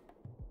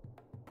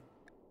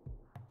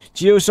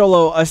 Geo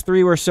Solo, us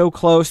 3 were so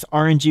close.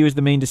 RNG was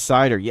the main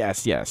decider.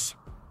 Yes.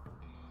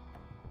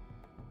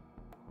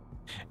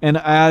 And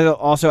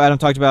also Adam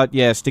talked about,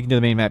 yeah, sticking to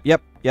the main map.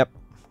 Yep.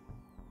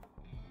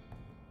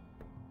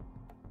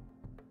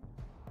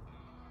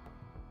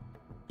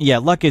 Yeah,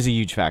 luck is a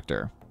huge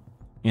factor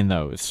in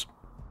those.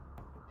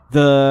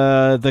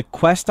 The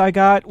quest I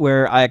got,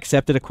 where I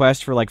accepted a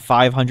quest for like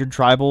 500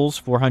 tribals,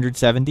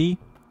 470,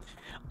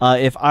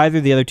 if either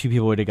of the other 2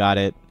 people would have got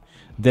it,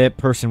 that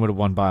person would have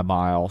won by a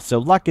mile. So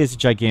luck is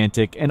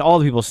gigantic, and all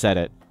the people said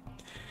it.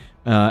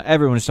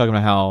 Everyone is talking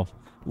about how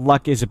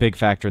luck is a big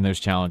factor in those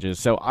challenges,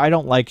 so I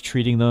don't like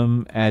treating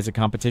them as a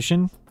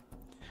competition.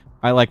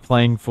 I like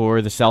playing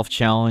for the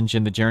self-challenge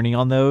and the journey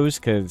on those,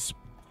 because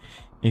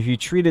if you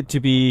treat it to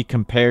be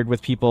compared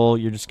with people,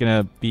 you're just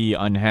going to be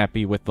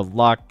unhappy with the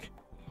luck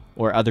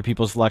or other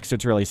people's luck, so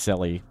it's really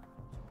silly.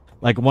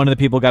 Like, one of the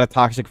people got a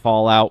toxic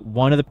fallout.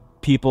 One of the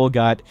people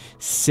got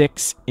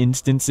 6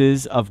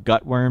 instances of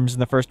gut worms in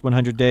the first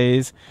 100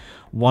 days.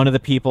 One of the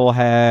people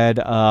had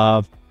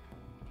a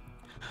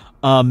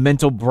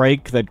mental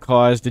break that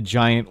caused a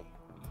giant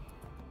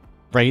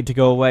raid to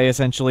go away,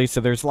 essentially.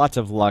 So there's lots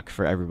of luck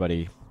for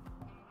everybody.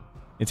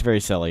 It's very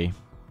silly.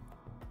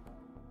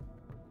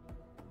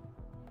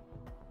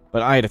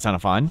 But I had a ton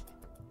of fun.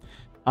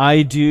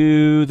 I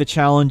do the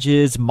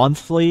challenges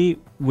monthly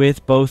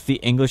with both the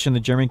English and the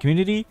German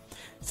community.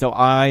 So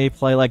I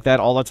play like that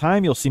all the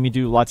time. You'll see me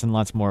do lots and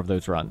lots more of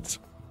those runs.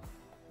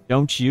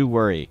 Don't you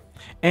worry.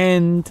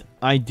 And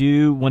I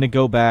do want to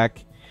go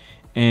back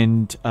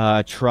and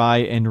try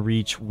and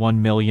reach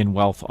 1 million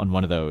wealth on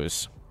one of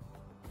those.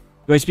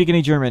 Do I speak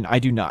any German? I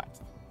do not.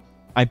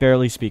 I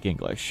barely speak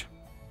English.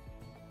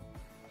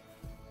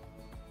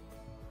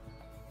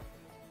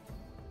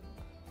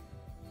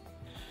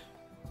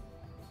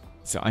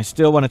 So I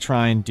still want to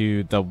try and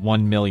do the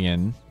 1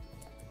 million.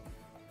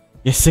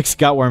 Yeah, 6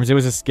 gutworms. It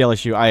was a skill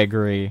issue. I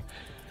agree.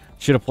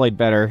 Should have played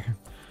better.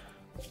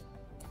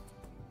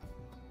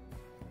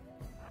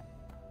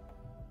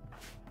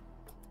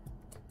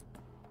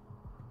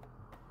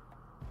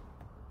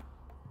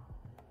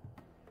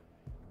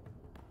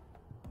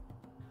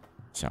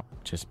 So,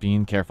 just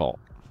being careful.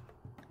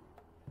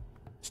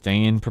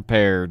 Staying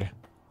prepared.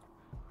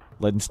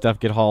 Letting stuff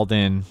get hauled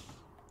in.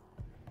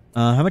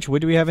 How much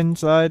wood do we have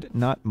inside?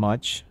 Not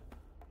much.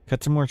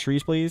 Cut some more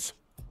trees, please.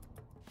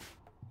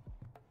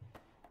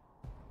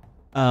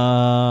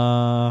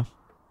 What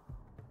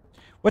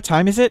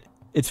time is it?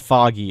 It's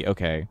foggy.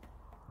 Okay.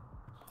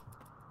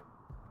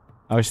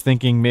 I was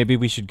thinking maybe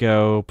we should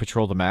go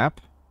patrol the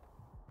map.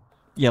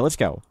 Yeah, let's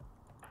go.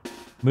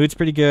 Mood's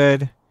pretty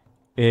good.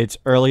 It's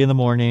early in the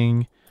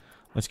morning.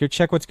 Let's go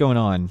check what's going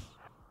on.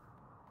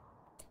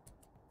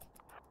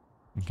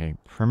 Okay,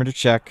 perimeter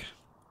check.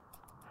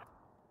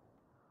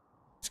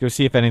 Let's go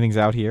see if anything's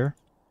out here.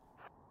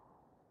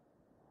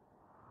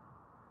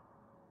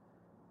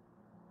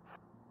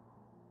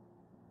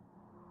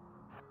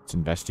 Let's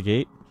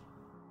investigate.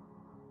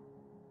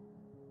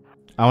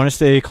 I want to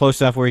stay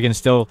close enough where we can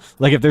still...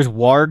 Like, if there's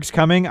wargs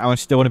coming, I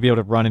still want to be able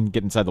to run and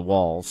get inside the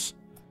walls.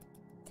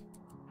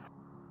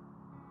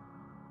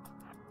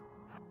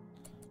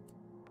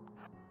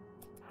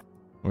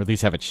 Or at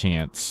least have a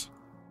chance.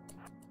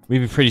 We'd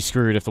be pretty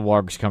screwed if the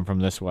wargs come from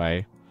this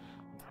way.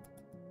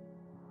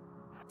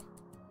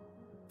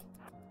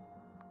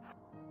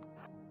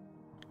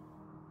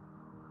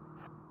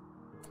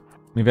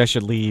 Maybe I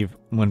should leave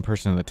one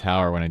person in the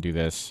tower when I do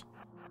this.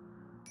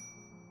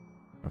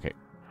 Okay.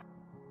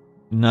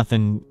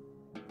 Nothing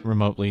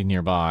remotely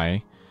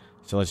nearby.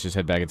 So let's just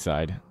head back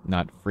inside.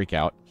 Not freak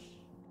out.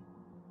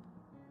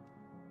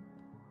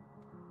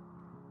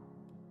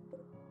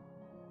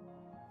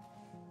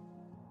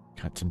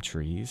 Cut some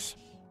trees.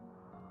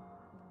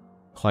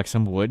 Collect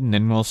some wood, and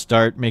then we'll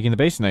start making the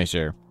base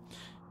nicer.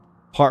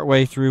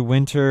 Partway through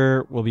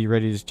winter, we'll be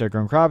ready to start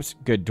growing crops.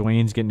 Good,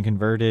 Dwayne's getting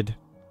converted.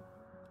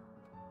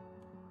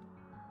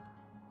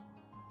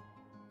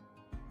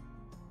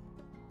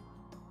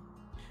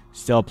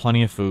 Still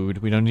plenty of food.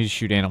 We don't need to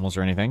shoot animals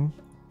or anything.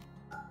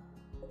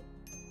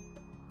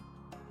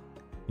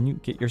 Can you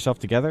get yourself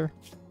together?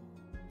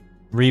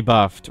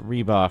 Rebuffed.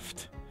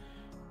 Rebuffed.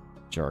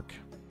 Jerk.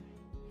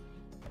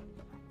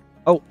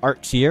 Oh,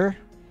 Art's here.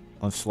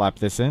 Let's slap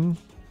this in.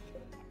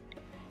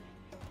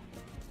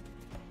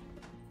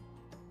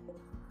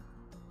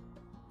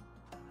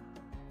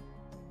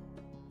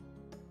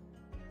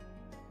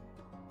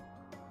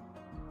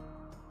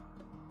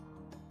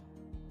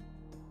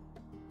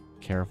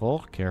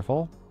 Careful,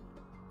 careful.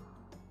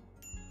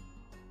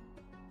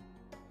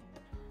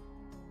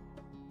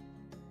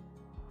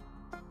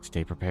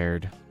 Stay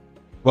prepared.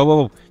 Whoa, whoa,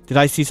 whoa. Did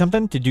I see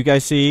something? Did you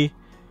guys see?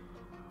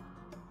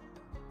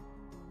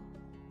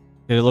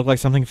 Did it look like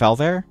something fell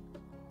there?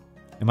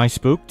 Am I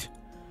spooked?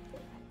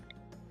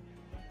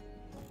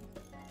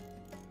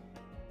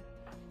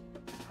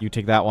 You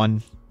take that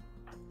one.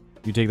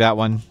 You take that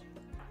one.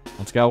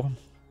 Let's go.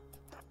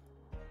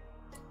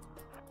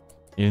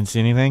 You didn't see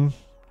anything?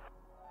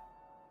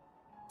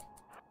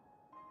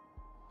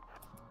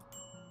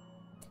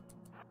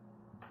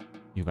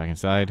 You back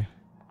inside.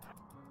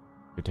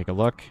 Go take a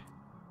look.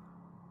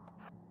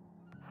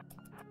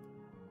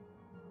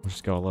 We'll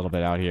just go a little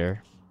bit out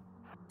here.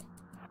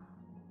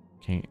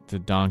 Okay, it's a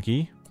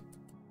donkey.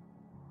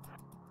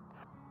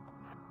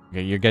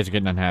 Okay, you guys are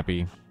getting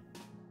unhappy.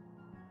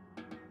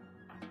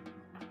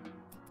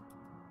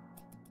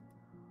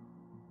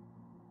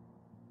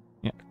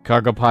 Yeah,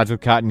 cargo pods with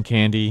cotton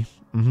candy.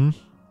 Mm-hmm.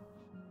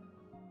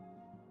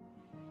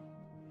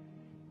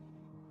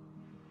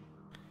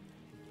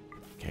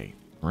 Okay,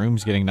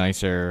 room's getting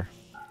nicer.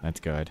 That's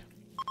good.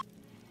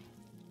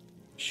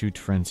 Shoot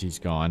frenzy's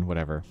gone.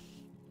 Whatever.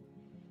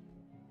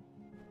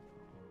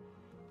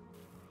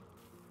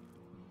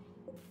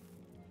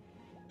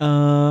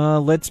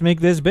 Let's make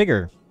this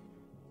bigger.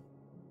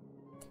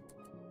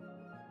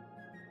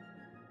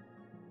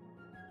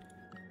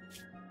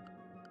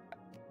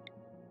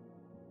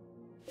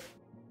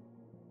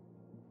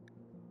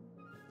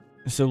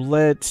 So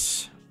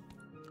let's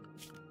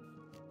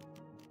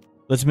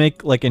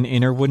make like an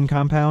inner wooden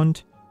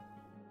compound.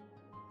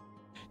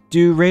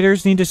 Do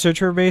raiders need to search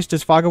for a base?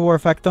 Does Fog of War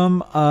affect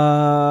them?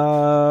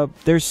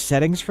 There's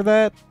settings for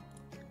that.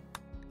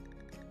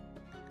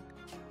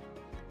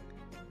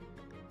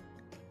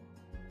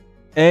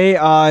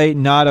 AI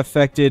not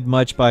affected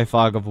much by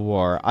Fog of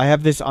War. I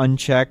have this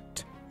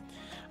unchecked.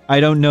 I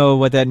don't know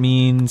what that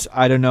means.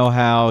 I don't know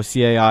how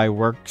CAI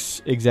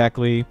works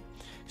exactly.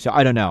 So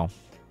I don't know.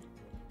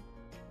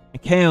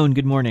 Kaon,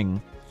 good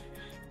morning.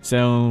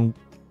 So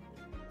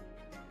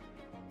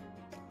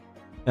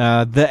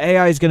the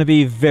AI is going to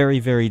be very,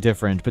 very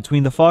different.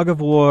 Between the Fog of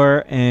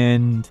War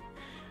and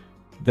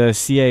the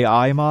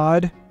CAI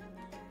mod,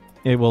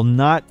 it will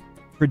not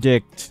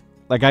predict...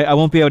 Like, I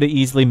won't be able to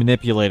easily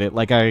manipulate it.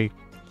 Like,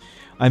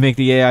 I make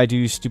the AI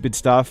do stupid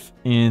stuff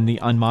in the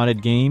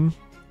unmodded game.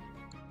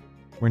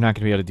 We're not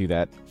going to be able to do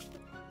that.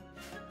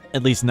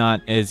 At least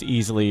not as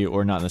easily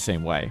or not in the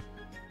same way.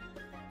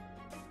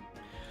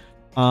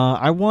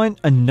 I want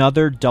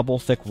another double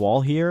thick wall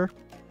here.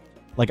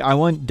 Like, I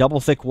want double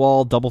thick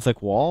wall, double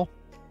thick wall.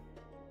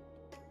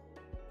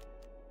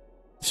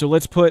 So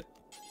let's put...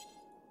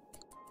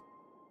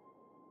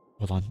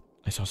 Hold on.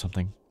 I saw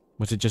something.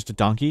 Was it just a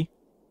donkey?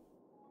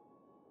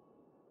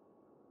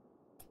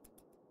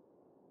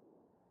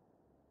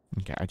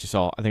 Okay, I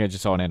think I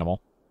just saw an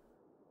animal.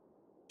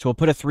 So we'll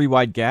put a 3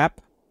 wide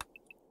gap.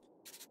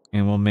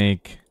 And we'll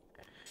make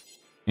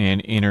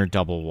an inner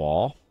double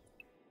wall.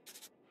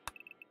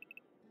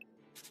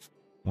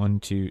 1,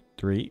 2,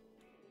 3.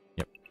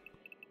 Yep.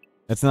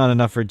 That's not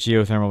enough for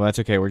geothermal, but that's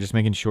okay. We're just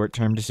making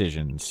short-term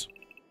decisions.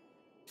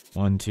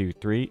 1, 2,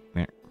 3.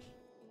 There.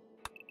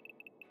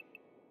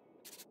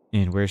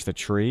 And where's the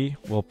tree?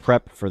 We'll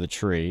prep for the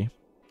tree.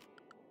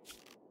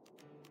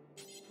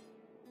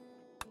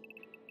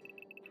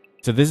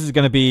 So this is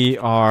going to be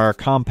our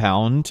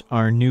compound.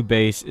 Our new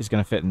base is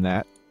going to fit in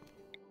that.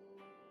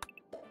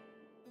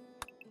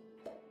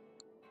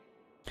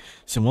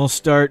 So we'll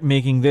start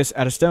making this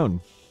out of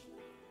stone.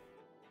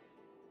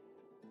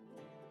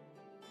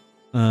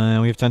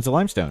 We have tons of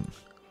limestone.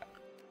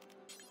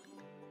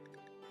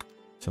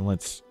 So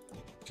let's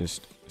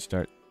just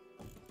start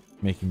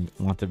making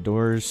lots of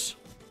doors.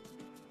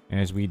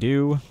 As we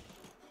do.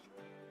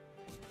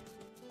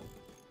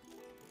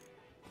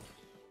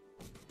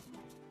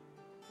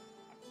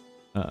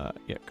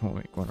 Yeah, come on,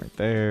 make one right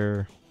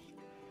there.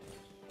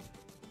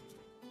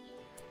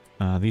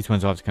 These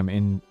ones will have to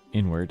come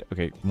inward.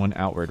 Okay, one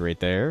outward right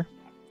there.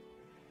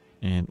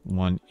 And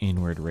one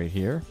inward right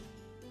here.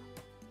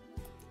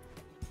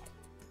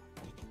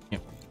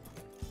 Yep.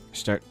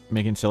 Start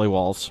making silly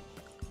walls.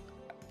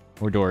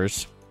 Or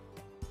doors.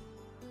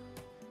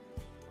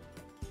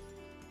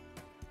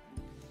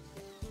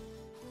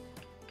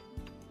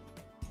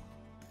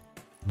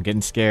 I'm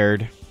getting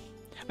scared.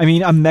 I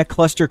mean, a mech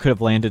cluster could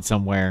have landed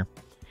somewhere.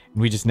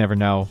 We just never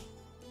know.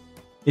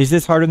 Is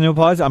this harder than no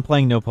pause? I'm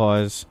playing no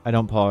pause. I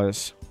don't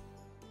pause.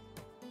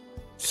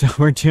 So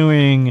we're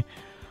doing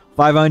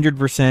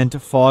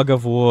 500% Fog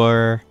of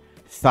War,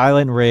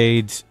 Silent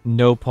Raids,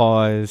 no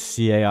pause,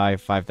 CAI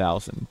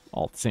 5000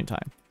 all at the same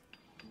time.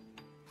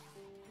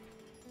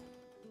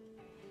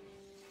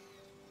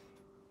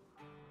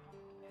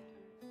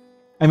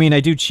 I mean,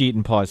 I do cheat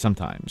and pause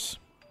sometimes.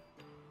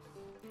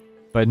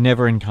 But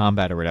never in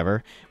combat or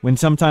whatever. When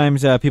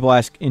sometimes people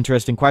ask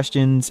interesting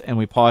questions and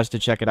we pause to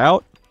check it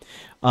out.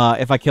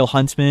 If I kill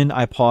Huntsman,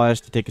 I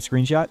pause to take a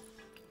screenshot.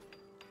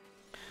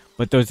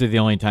 But those are the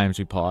only times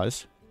we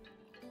pause.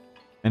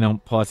 I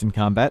don't pause in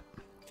combat.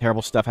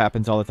 Terrible stuff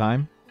happens all the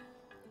time.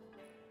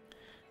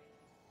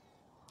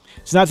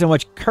 It's not so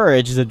much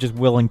courage as just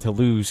willing to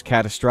lose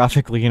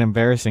catastrophically and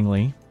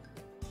embarrassingly.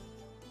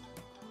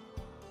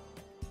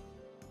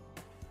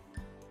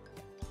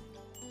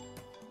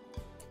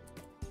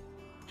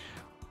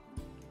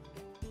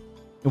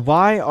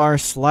 Why are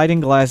sliding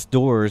glass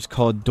doors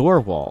called door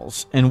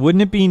walls? And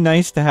wouldn't it be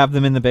nice to have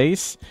them in the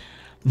base?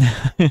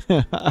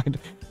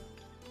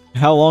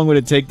 How long would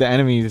it take the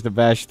enemies to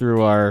bash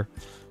through our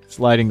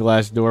sliding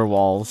glass door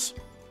walls?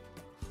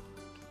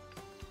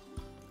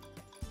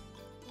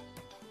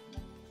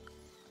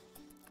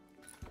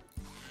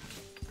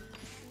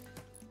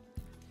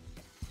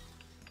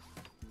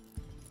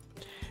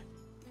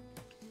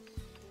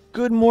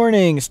 Good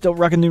morning. Still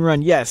rocking the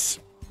run. Yes.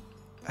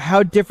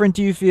 How different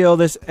do you feel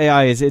this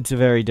AI is? It's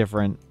very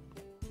different.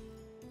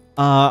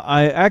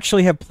 I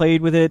actually have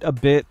played with it a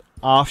bit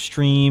off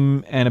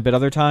stream and a bit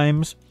other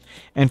times.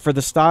 And for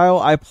the style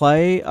I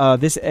play,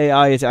 this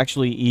AI is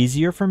actually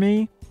easier for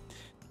me.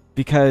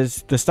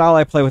 Because the style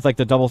I play with, like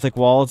the double thick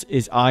walls,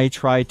 is I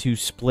try to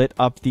split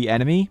up the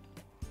enemy.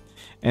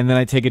 And then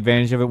I take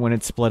advantage of it when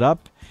it's split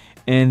up.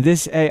 And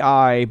this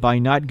AI, by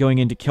not going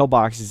into kill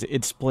boxes,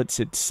 it splits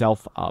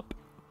itself up.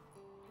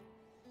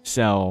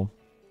 So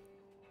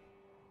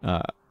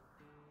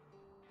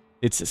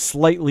it's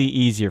slightly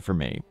easier for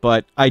me,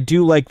 but I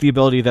do like the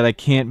ability that I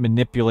can't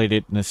manipulate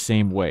it in the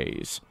same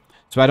ways.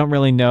 So I don't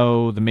really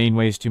know the main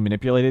ways to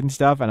manipulate it and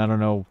stuff, and I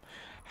don't know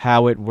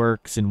how it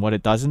works and what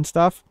it does and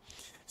stuff.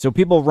 So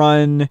people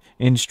run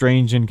in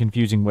strange and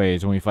confusing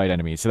ways when we fight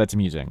enemies, so that's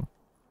amusing.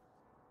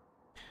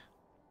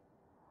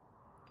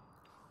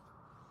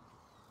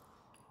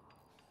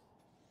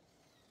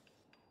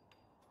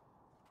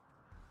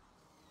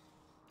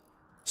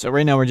 So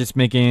right now we're just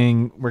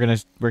making, we're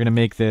gonna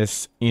make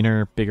this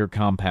inner bigger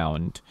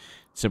compound.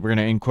 So we're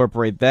gonna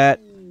incorporate that.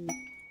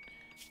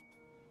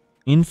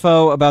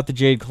 Info about the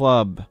Jade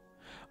Club.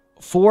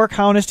 4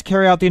 counters to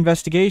carry out the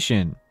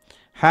investigation.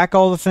 Hack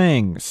all the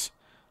things.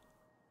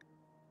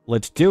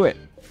 Let's do it.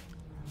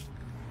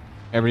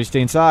 Everybody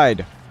stay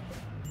inside.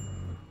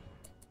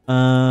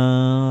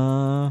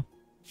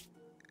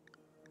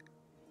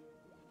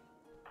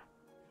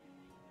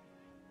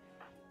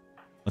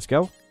 Let's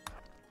go.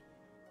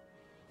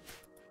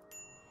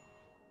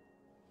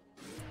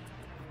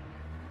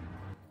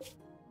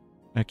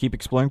 Keep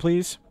exploring,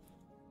 please.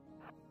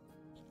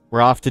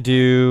 We're off to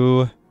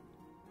do...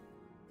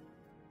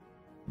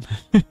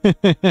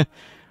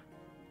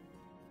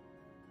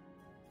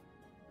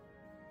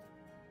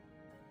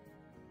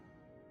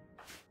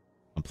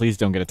 Please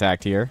don't get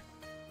attacked here.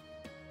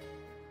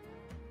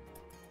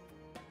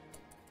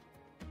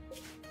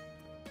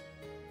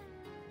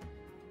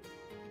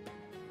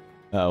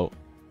 Uh-oh.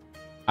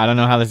 I don't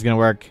know how this is going to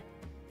work.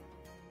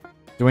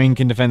 Dwayne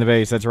can defend the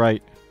base, that's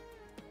right.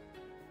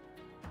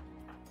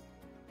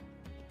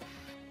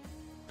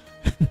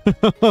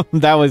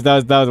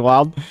 that was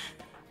wild.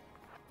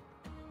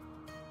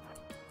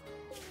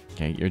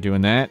 Okay, you're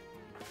doing that.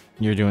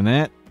 You're doing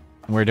that.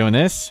 We're doing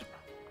this.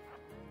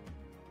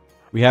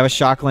 We have a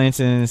Shock Lance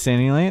and an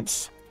Insanity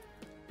Lance.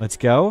 Let's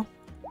go.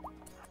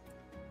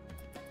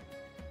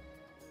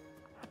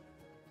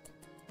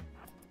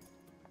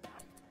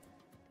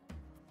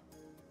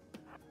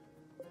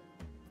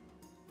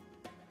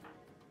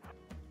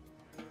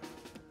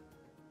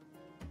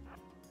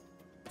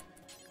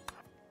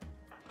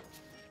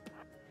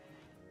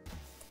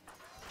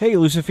 Hey,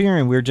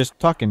 Luciferian, we were just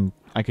talking.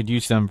 I could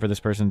use them for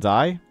this person's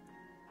eye.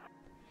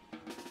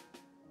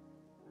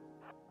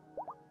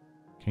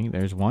 Okay,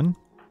 there's one.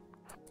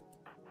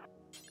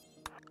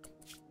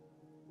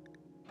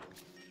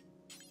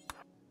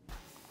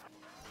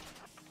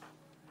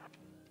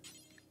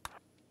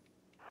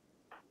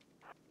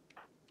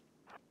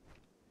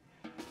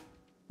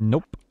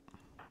 Nope.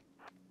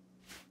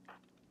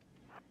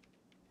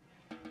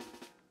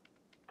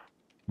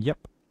 Yep.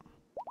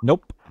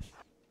 Nope.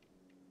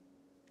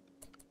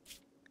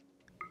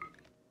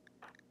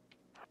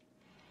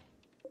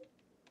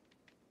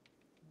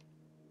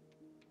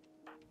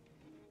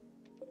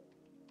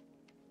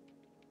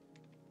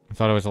 I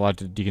thought I was allowed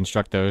to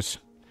deconstruct those.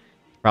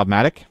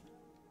 Problematic.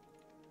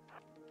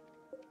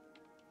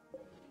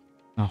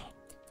 Oh.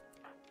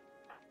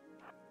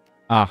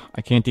 Ah,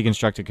 I can't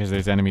deconstruct it because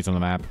there's enemies on the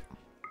map.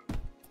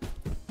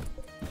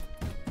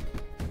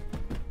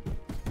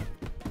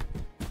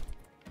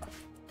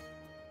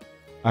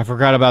 I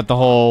forgot about the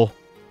whole...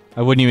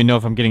 I wouldn't even know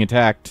if I'm getting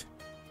attacked.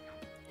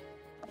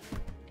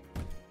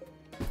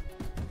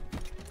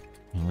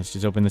 Well, let's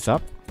just open this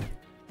up.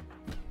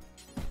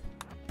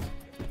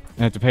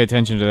 I have to pay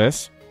attention to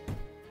this.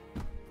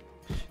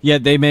 Yeah,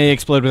 they may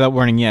explode without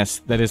warning. Yes,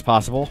 that is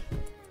possible.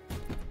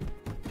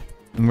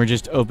 And we're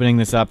just opening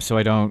this up so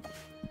I don't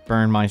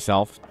burn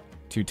myself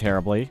too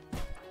terribly.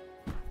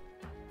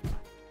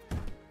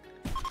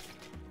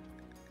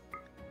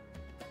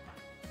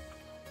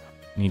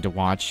 Need to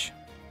watch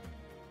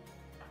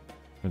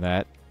for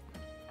that.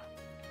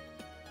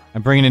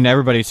 I'm bringing in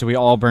everybody so we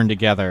all burn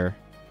together.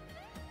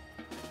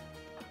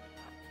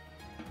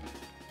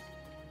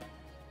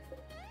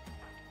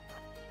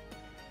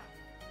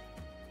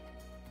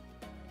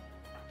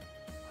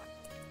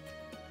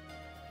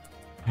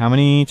 How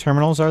many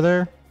terminals are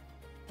there?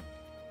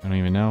 I don't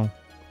even know.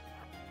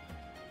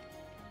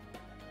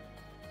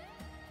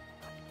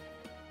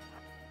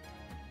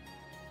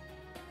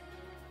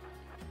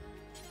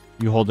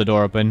 You hold the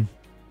door open.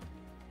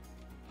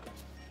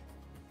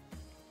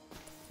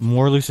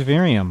 More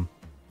Luciferium.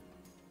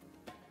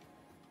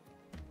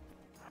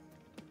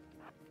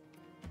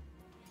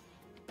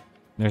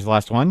 There's the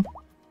last one.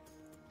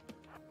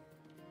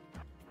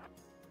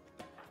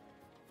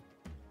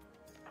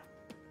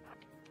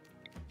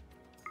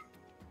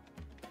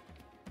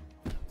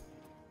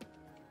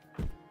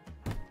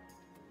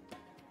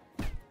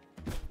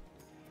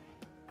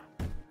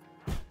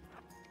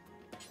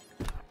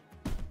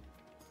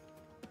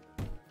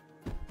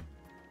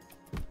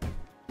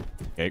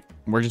 Okay,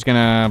 we're just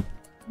gonna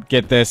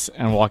get this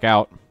and walk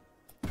out.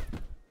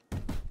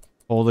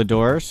 Hold the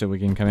door so we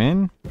can come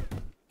in.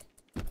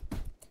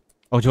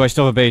 Oh, do I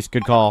still have a base?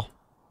 Good call.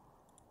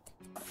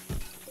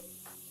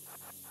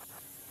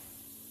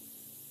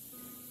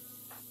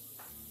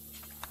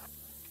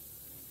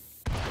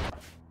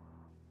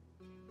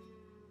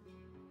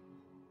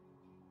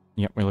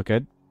 Yep, we look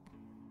good.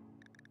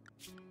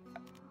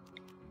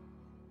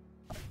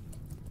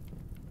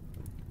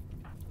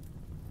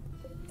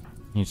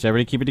 Needs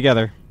everybody keep it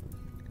together.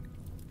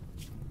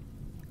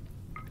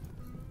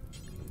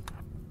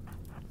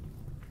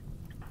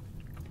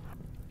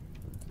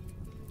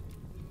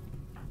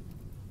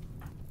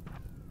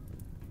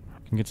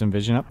 Can get some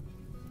vision up.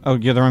 Oh,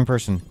 you're the wrong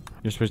person.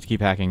 You're supposed to keep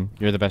hacking.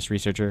 You're the best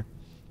researcher.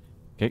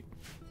 Okay.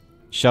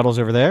 Shuttle's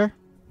over there.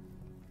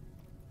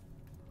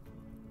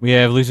 We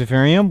have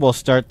Luciferium. We'll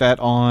start that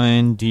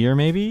on Deer,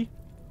 maybe?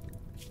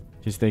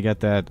 Because they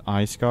got that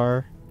eye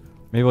scar.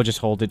 Maybe we'll just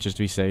hold it just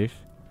to be safe.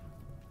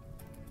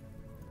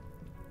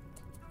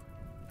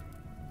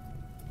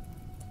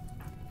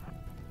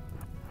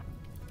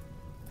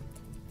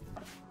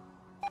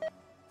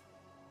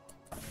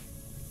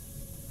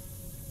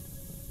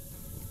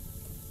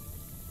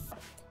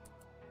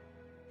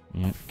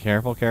 Yeah,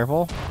 careful,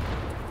 careful.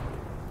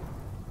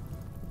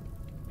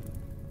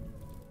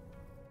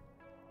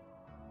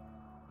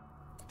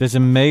 Does a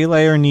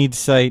meleeer need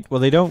sight? Well,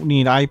 they don't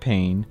need eye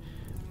pain.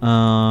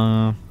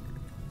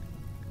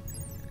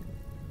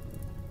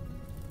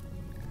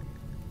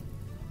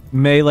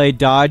 Melee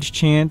dodge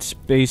chance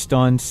based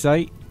on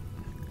sight.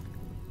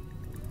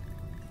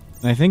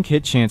 And I think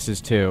hit chances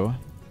too.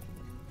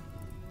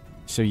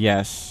 So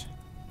yes.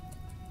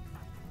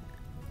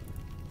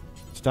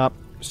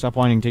 Stop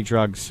whining, take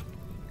drugs.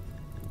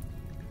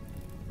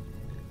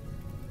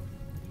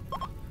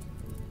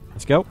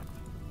 Let's go.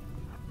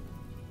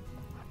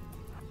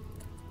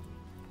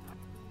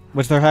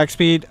 What's their hack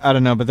speed? I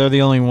don't know, but they're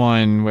the only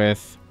one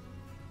with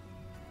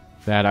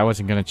that. I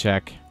wasn't gonna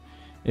check.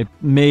 It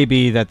may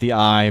be that the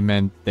eye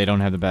meant they don't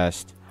have the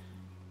best.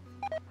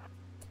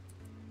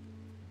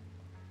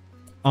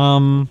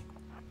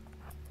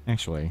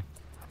 Actually.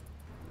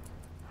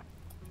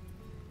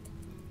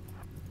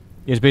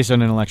 It's based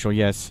on intellectual,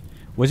 yes.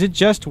 Was it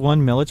just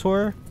one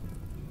Militor?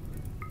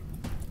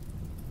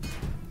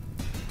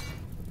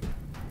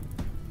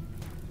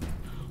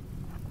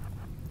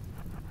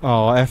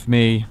 Oh, F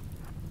me.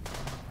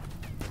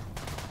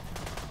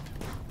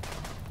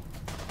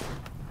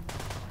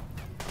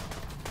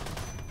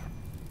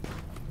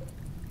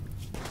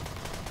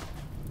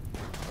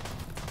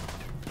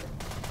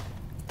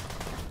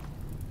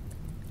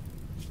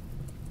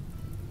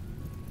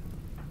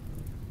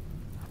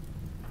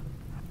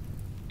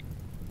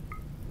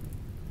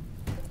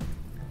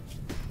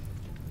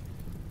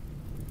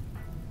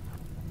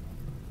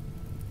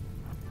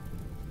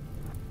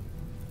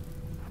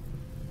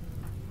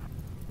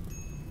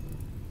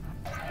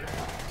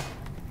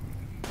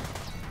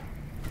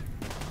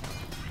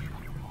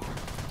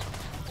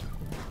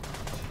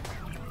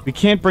 We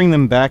can't bring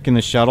them back in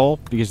the shuttle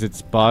because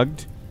it's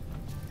bugged.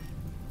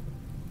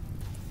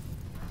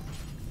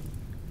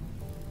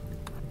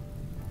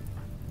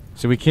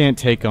 So we can't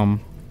take them.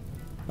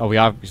 Oh, we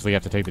obviously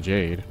have to take the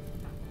Jade.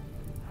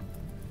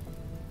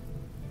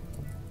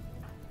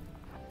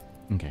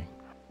 Okay.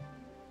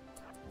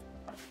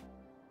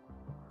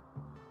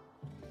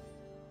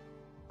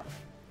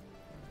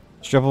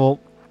 Stripple.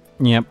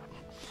 Yep.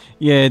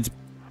 Yeah,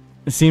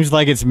 it seems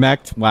like it's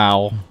mech'd.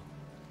 Wow.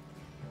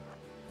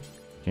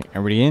 Okay,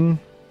 everybody in?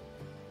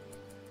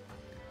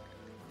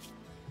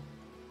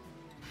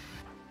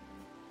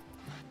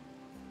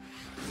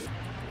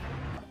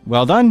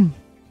 Well done.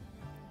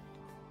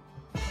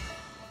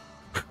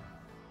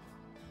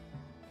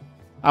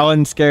 I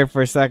wasn't scared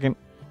for a second.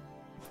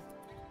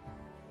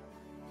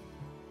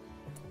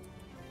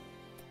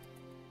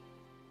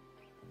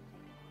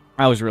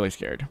 I was really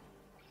scared.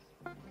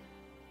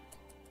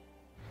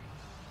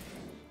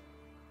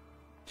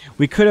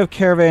 We could have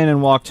caravan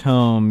and walked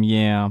home,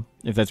 yeah,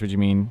 if that's what you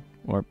mean.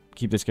 Or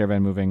keep this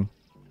caravan moving.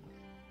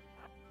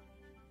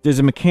 Does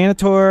a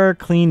Mechanitor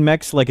clean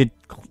mechs like a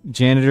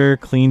janitor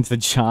cleans the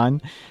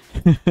John?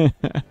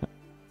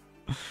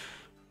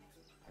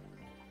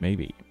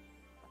 Maybe.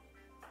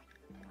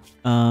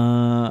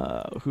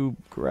 Who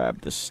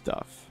grabbed the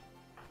stuff?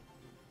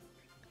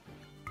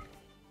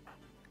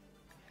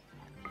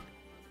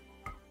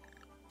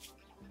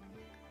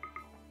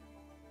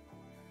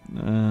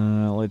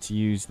 Let's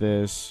use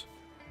this.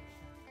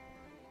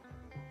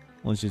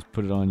 Let's just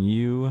put it on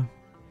you.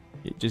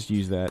 Yeah, just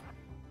use that.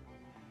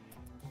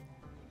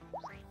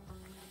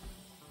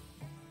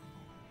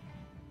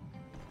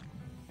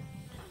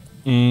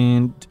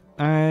 And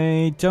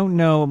I don't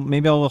know.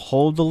 Maybe I'll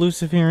hold the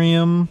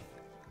Luciferium.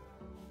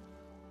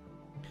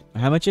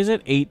 How much is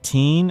it?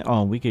 18?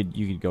 Oh, you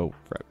could go.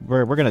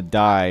 We're gonna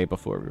die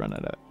before we run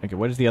out of. Okay,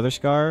 what is the other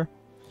scar?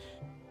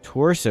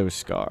 Torso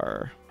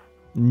scar.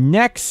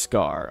 Neck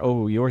scar.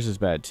 Oh, yours is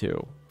bad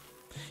too.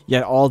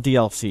 Yeah, all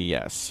DLC,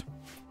 yes.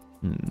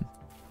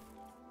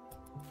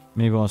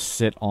 Maybe I'll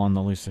sit on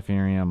the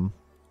Luciferium.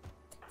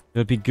 It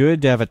would be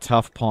good to have a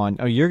tough pawn.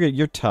 Oh, you're good.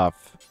 You're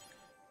tough.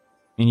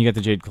 And you got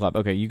the Jade Club.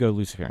 Okay, you go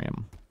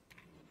Luciferium.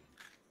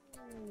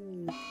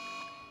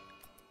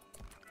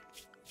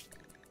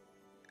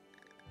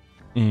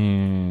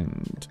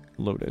 And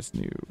Lotus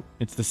New.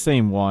 It's the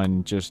same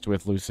one, just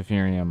with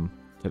Luciferium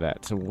to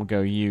that. So we'll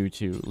go you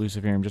to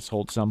Luciferium. Just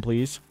hold some,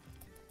 please.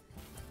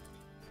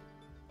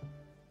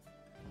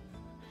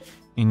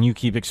 And you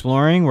keep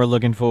exploring. We're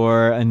looking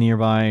for a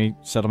nearby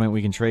settlement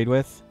we can trade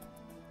with.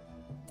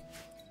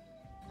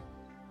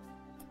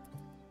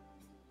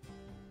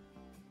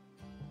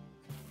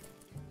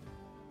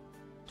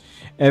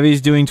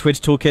 Evie's doing Twitch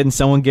Toolkit and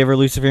someone gave her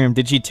Luciferium.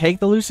 Did she take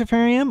the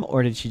Luciferium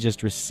or did she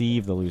just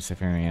receive the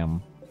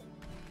Luciferium?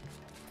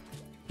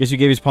 Guess you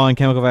gave his pawn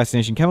Chemical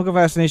Fascination. Chemical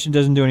Fascination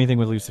doesn't do anything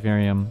with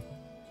Luciferium.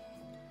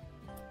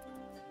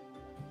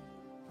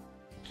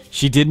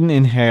 She didn't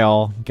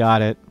inhale.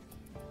 Got it.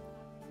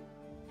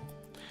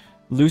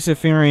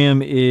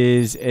 Luciferium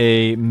is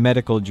a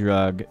medical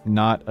drug,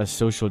 not a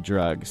social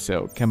drug,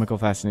 so Chemical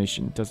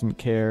Fascination doesn't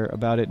care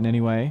about it in any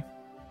way.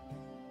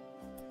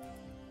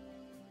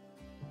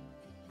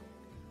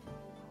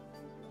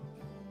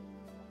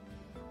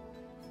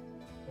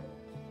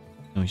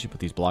 Oh, we should put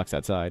these blocks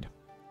outside.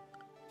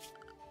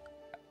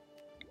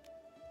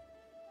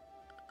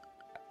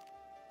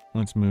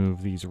 Let's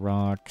move these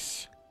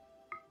rocks.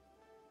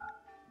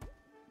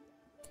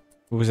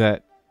 What was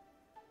that?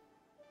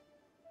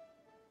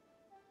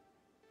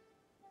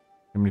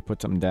 Somebody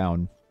put something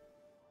down.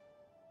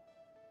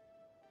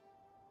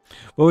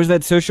 What was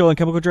that social and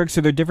chemical drug?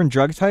 So they're different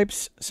drug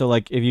types. So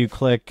like if you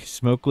click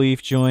smoke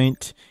leaf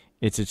joint,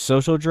 it's a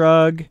social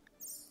drug.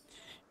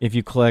 If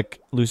you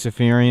click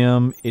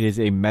Luciferium, it is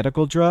a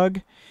medical drug.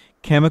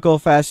 Chemical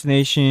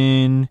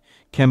fascination,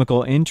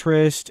 chemical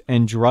interest,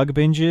 and drug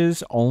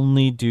binges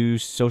only do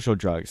social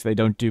drugs. They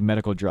don't do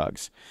medical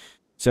drugs.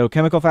 So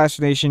chemical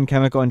fascination,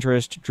 chemical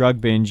interest,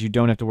 drug binge, you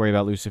don't have to worry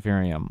about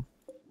luciferium.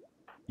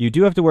 You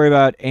do have to worry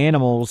about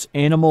animals.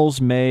 Animals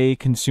may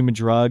consume a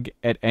drug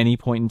at any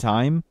point in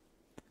time.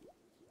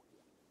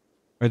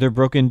 Are there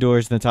broken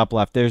doors in the top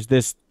left? There's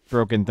this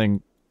broken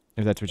thing,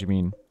 if that's what you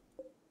mean.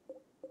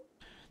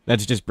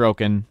 That's just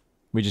broken.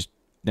 We just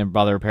never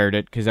bothered repaired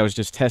it, because I was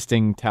just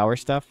testing tower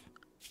stuff.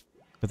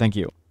 But thank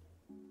you.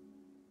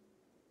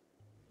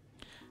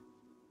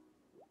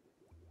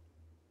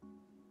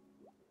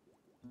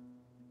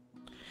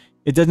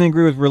 It doesn't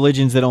agree with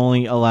religions that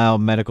only allow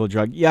medical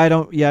drug. Yeah, I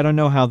don't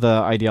know how the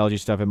ideology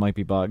stuff, it might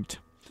be bugged.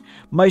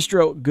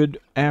 Maestro, good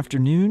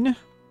afternoon.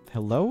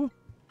 Hello.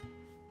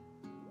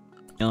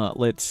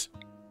 Let's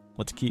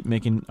keep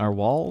making our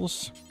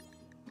walls.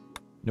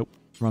 Nope,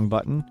 wrong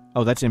button.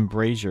 Oh, that's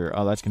embrasure.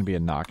 Oh, that's gonna be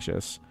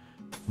obnoxious.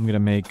 I'm gonna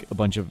make a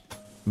bunch of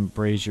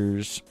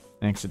embrasures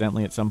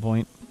accidentally at some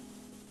point.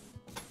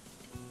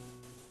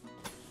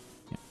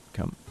 Yeah,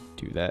 come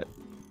do that.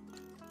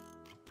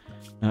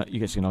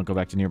 You guys can all go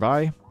back to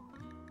nearby.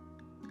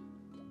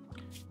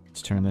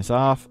 Let's turn this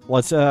off.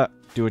 Let's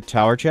do a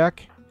tower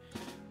check.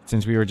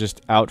 Since we were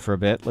just out for a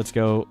bit, let's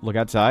go look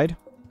outside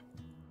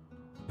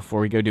before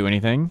we go do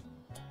anything.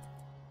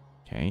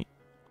 Okay,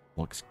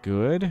 looks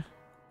good.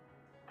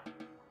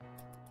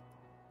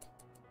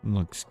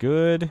 Looks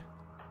good.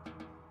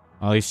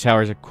 Oh, these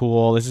towers are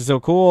cool. This is so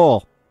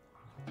cool.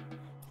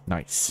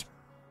 Nice.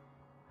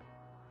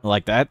 I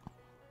like that.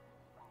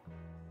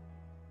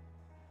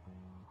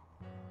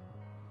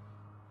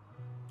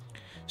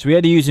 So we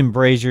had to use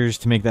embrasures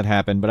to make that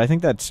happen, but I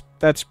think that's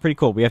pretty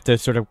cool. We have to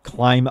sort of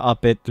climb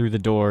up it through the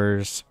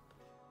doors.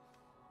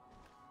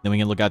 Then we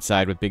can look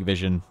outside with big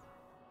vision.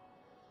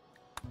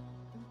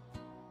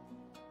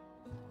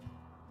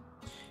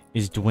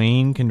 Is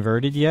Dwayne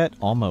converted yet?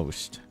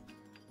 Almost.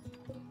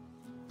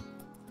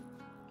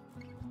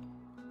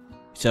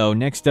 So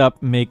next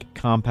up, make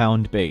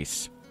compound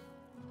base.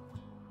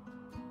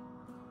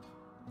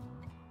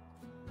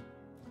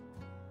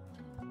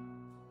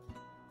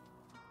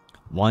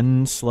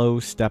 One slow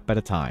step at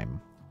a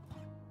time.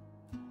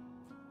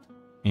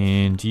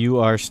 And you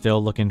are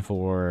still looking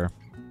for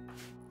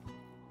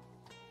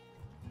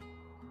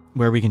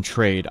where we can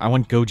trade. I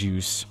want Go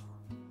Juice.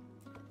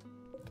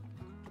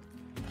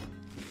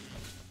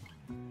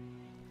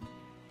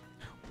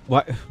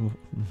 What?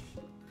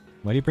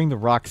 Why do you bring the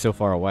rocks so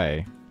far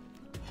away?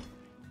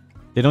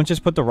 They don't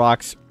just put the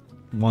rocks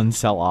one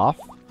cell off.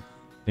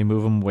 They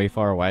move them way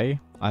far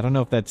away. I don't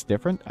know if that's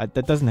different.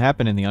 That doesn't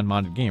happen in the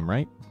unmodded game,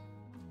 right?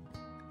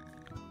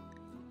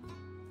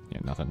 Yeah,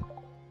 nothing.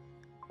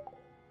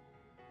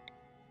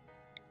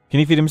 Can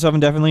he feed himself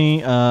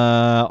indefinitely?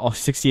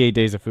 68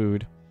 days of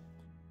food.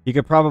 He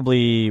could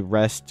probably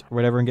rest or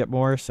whatever and get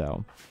more,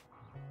 so.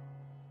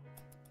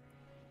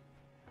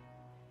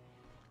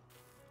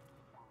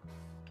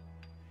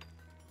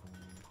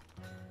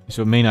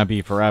 So it may not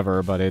be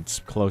forever, but it's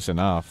close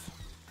enough.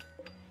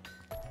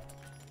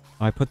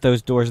 Oh, I put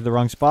those doors in the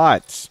wrong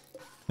spots.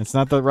 It's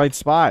not the right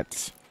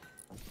spots.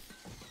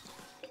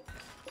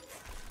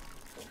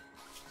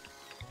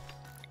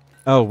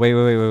 Oh, wait.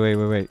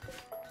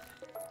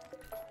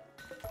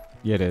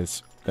 Yeah, it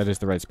is. That is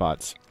the right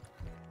spots.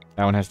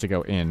 That one has to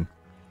go in.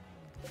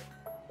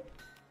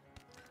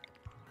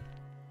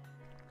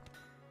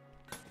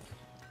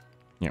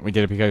 Yeah, we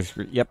did it because...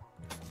 Yep.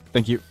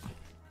 Thank you.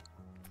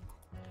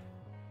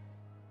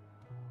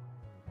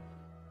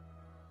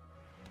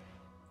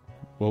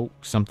 Whoa,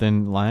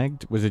 something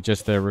lagged? Was it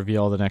just the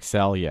reveal of the next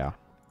cell? Yeah.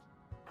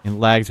 It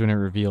lags when it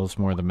reveals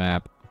more of the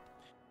map.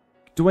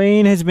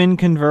 Dwayne has been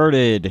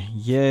converted.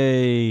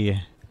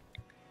 Yay.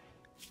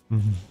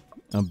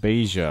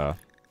 Abasia.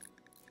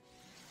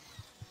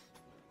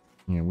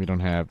 Yeah, we don't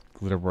have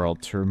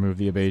Rimworld to remove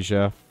the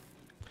Abasia.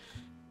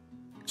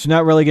 So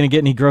not really going to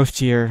get any growth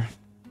tier.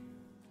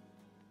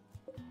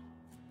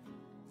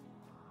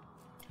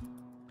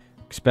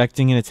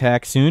 Expecting an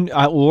attack soon.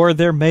 Or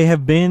there may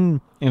have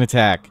been an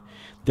attack.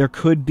 There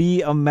could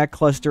be a mech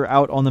cluster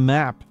out on the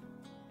map.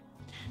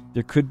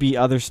 There could be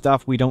other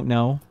stuff we don't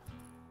know.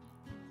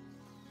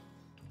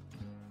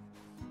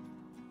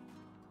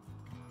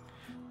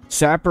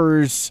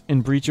 Sappers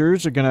and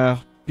breachers are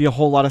gonna be a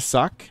whole lot of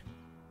suck.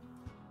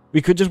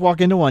 We could just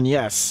walk into one,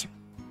 yes.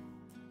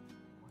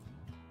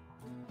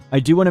 I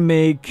do want to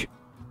make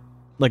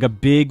like a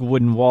big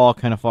wooden wall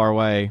kind of far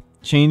away.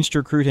 Change to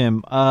recruit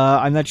him.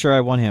 I'm not sure I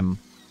want him.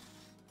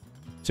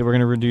 So we're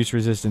gonna reduce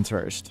resistance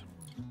first.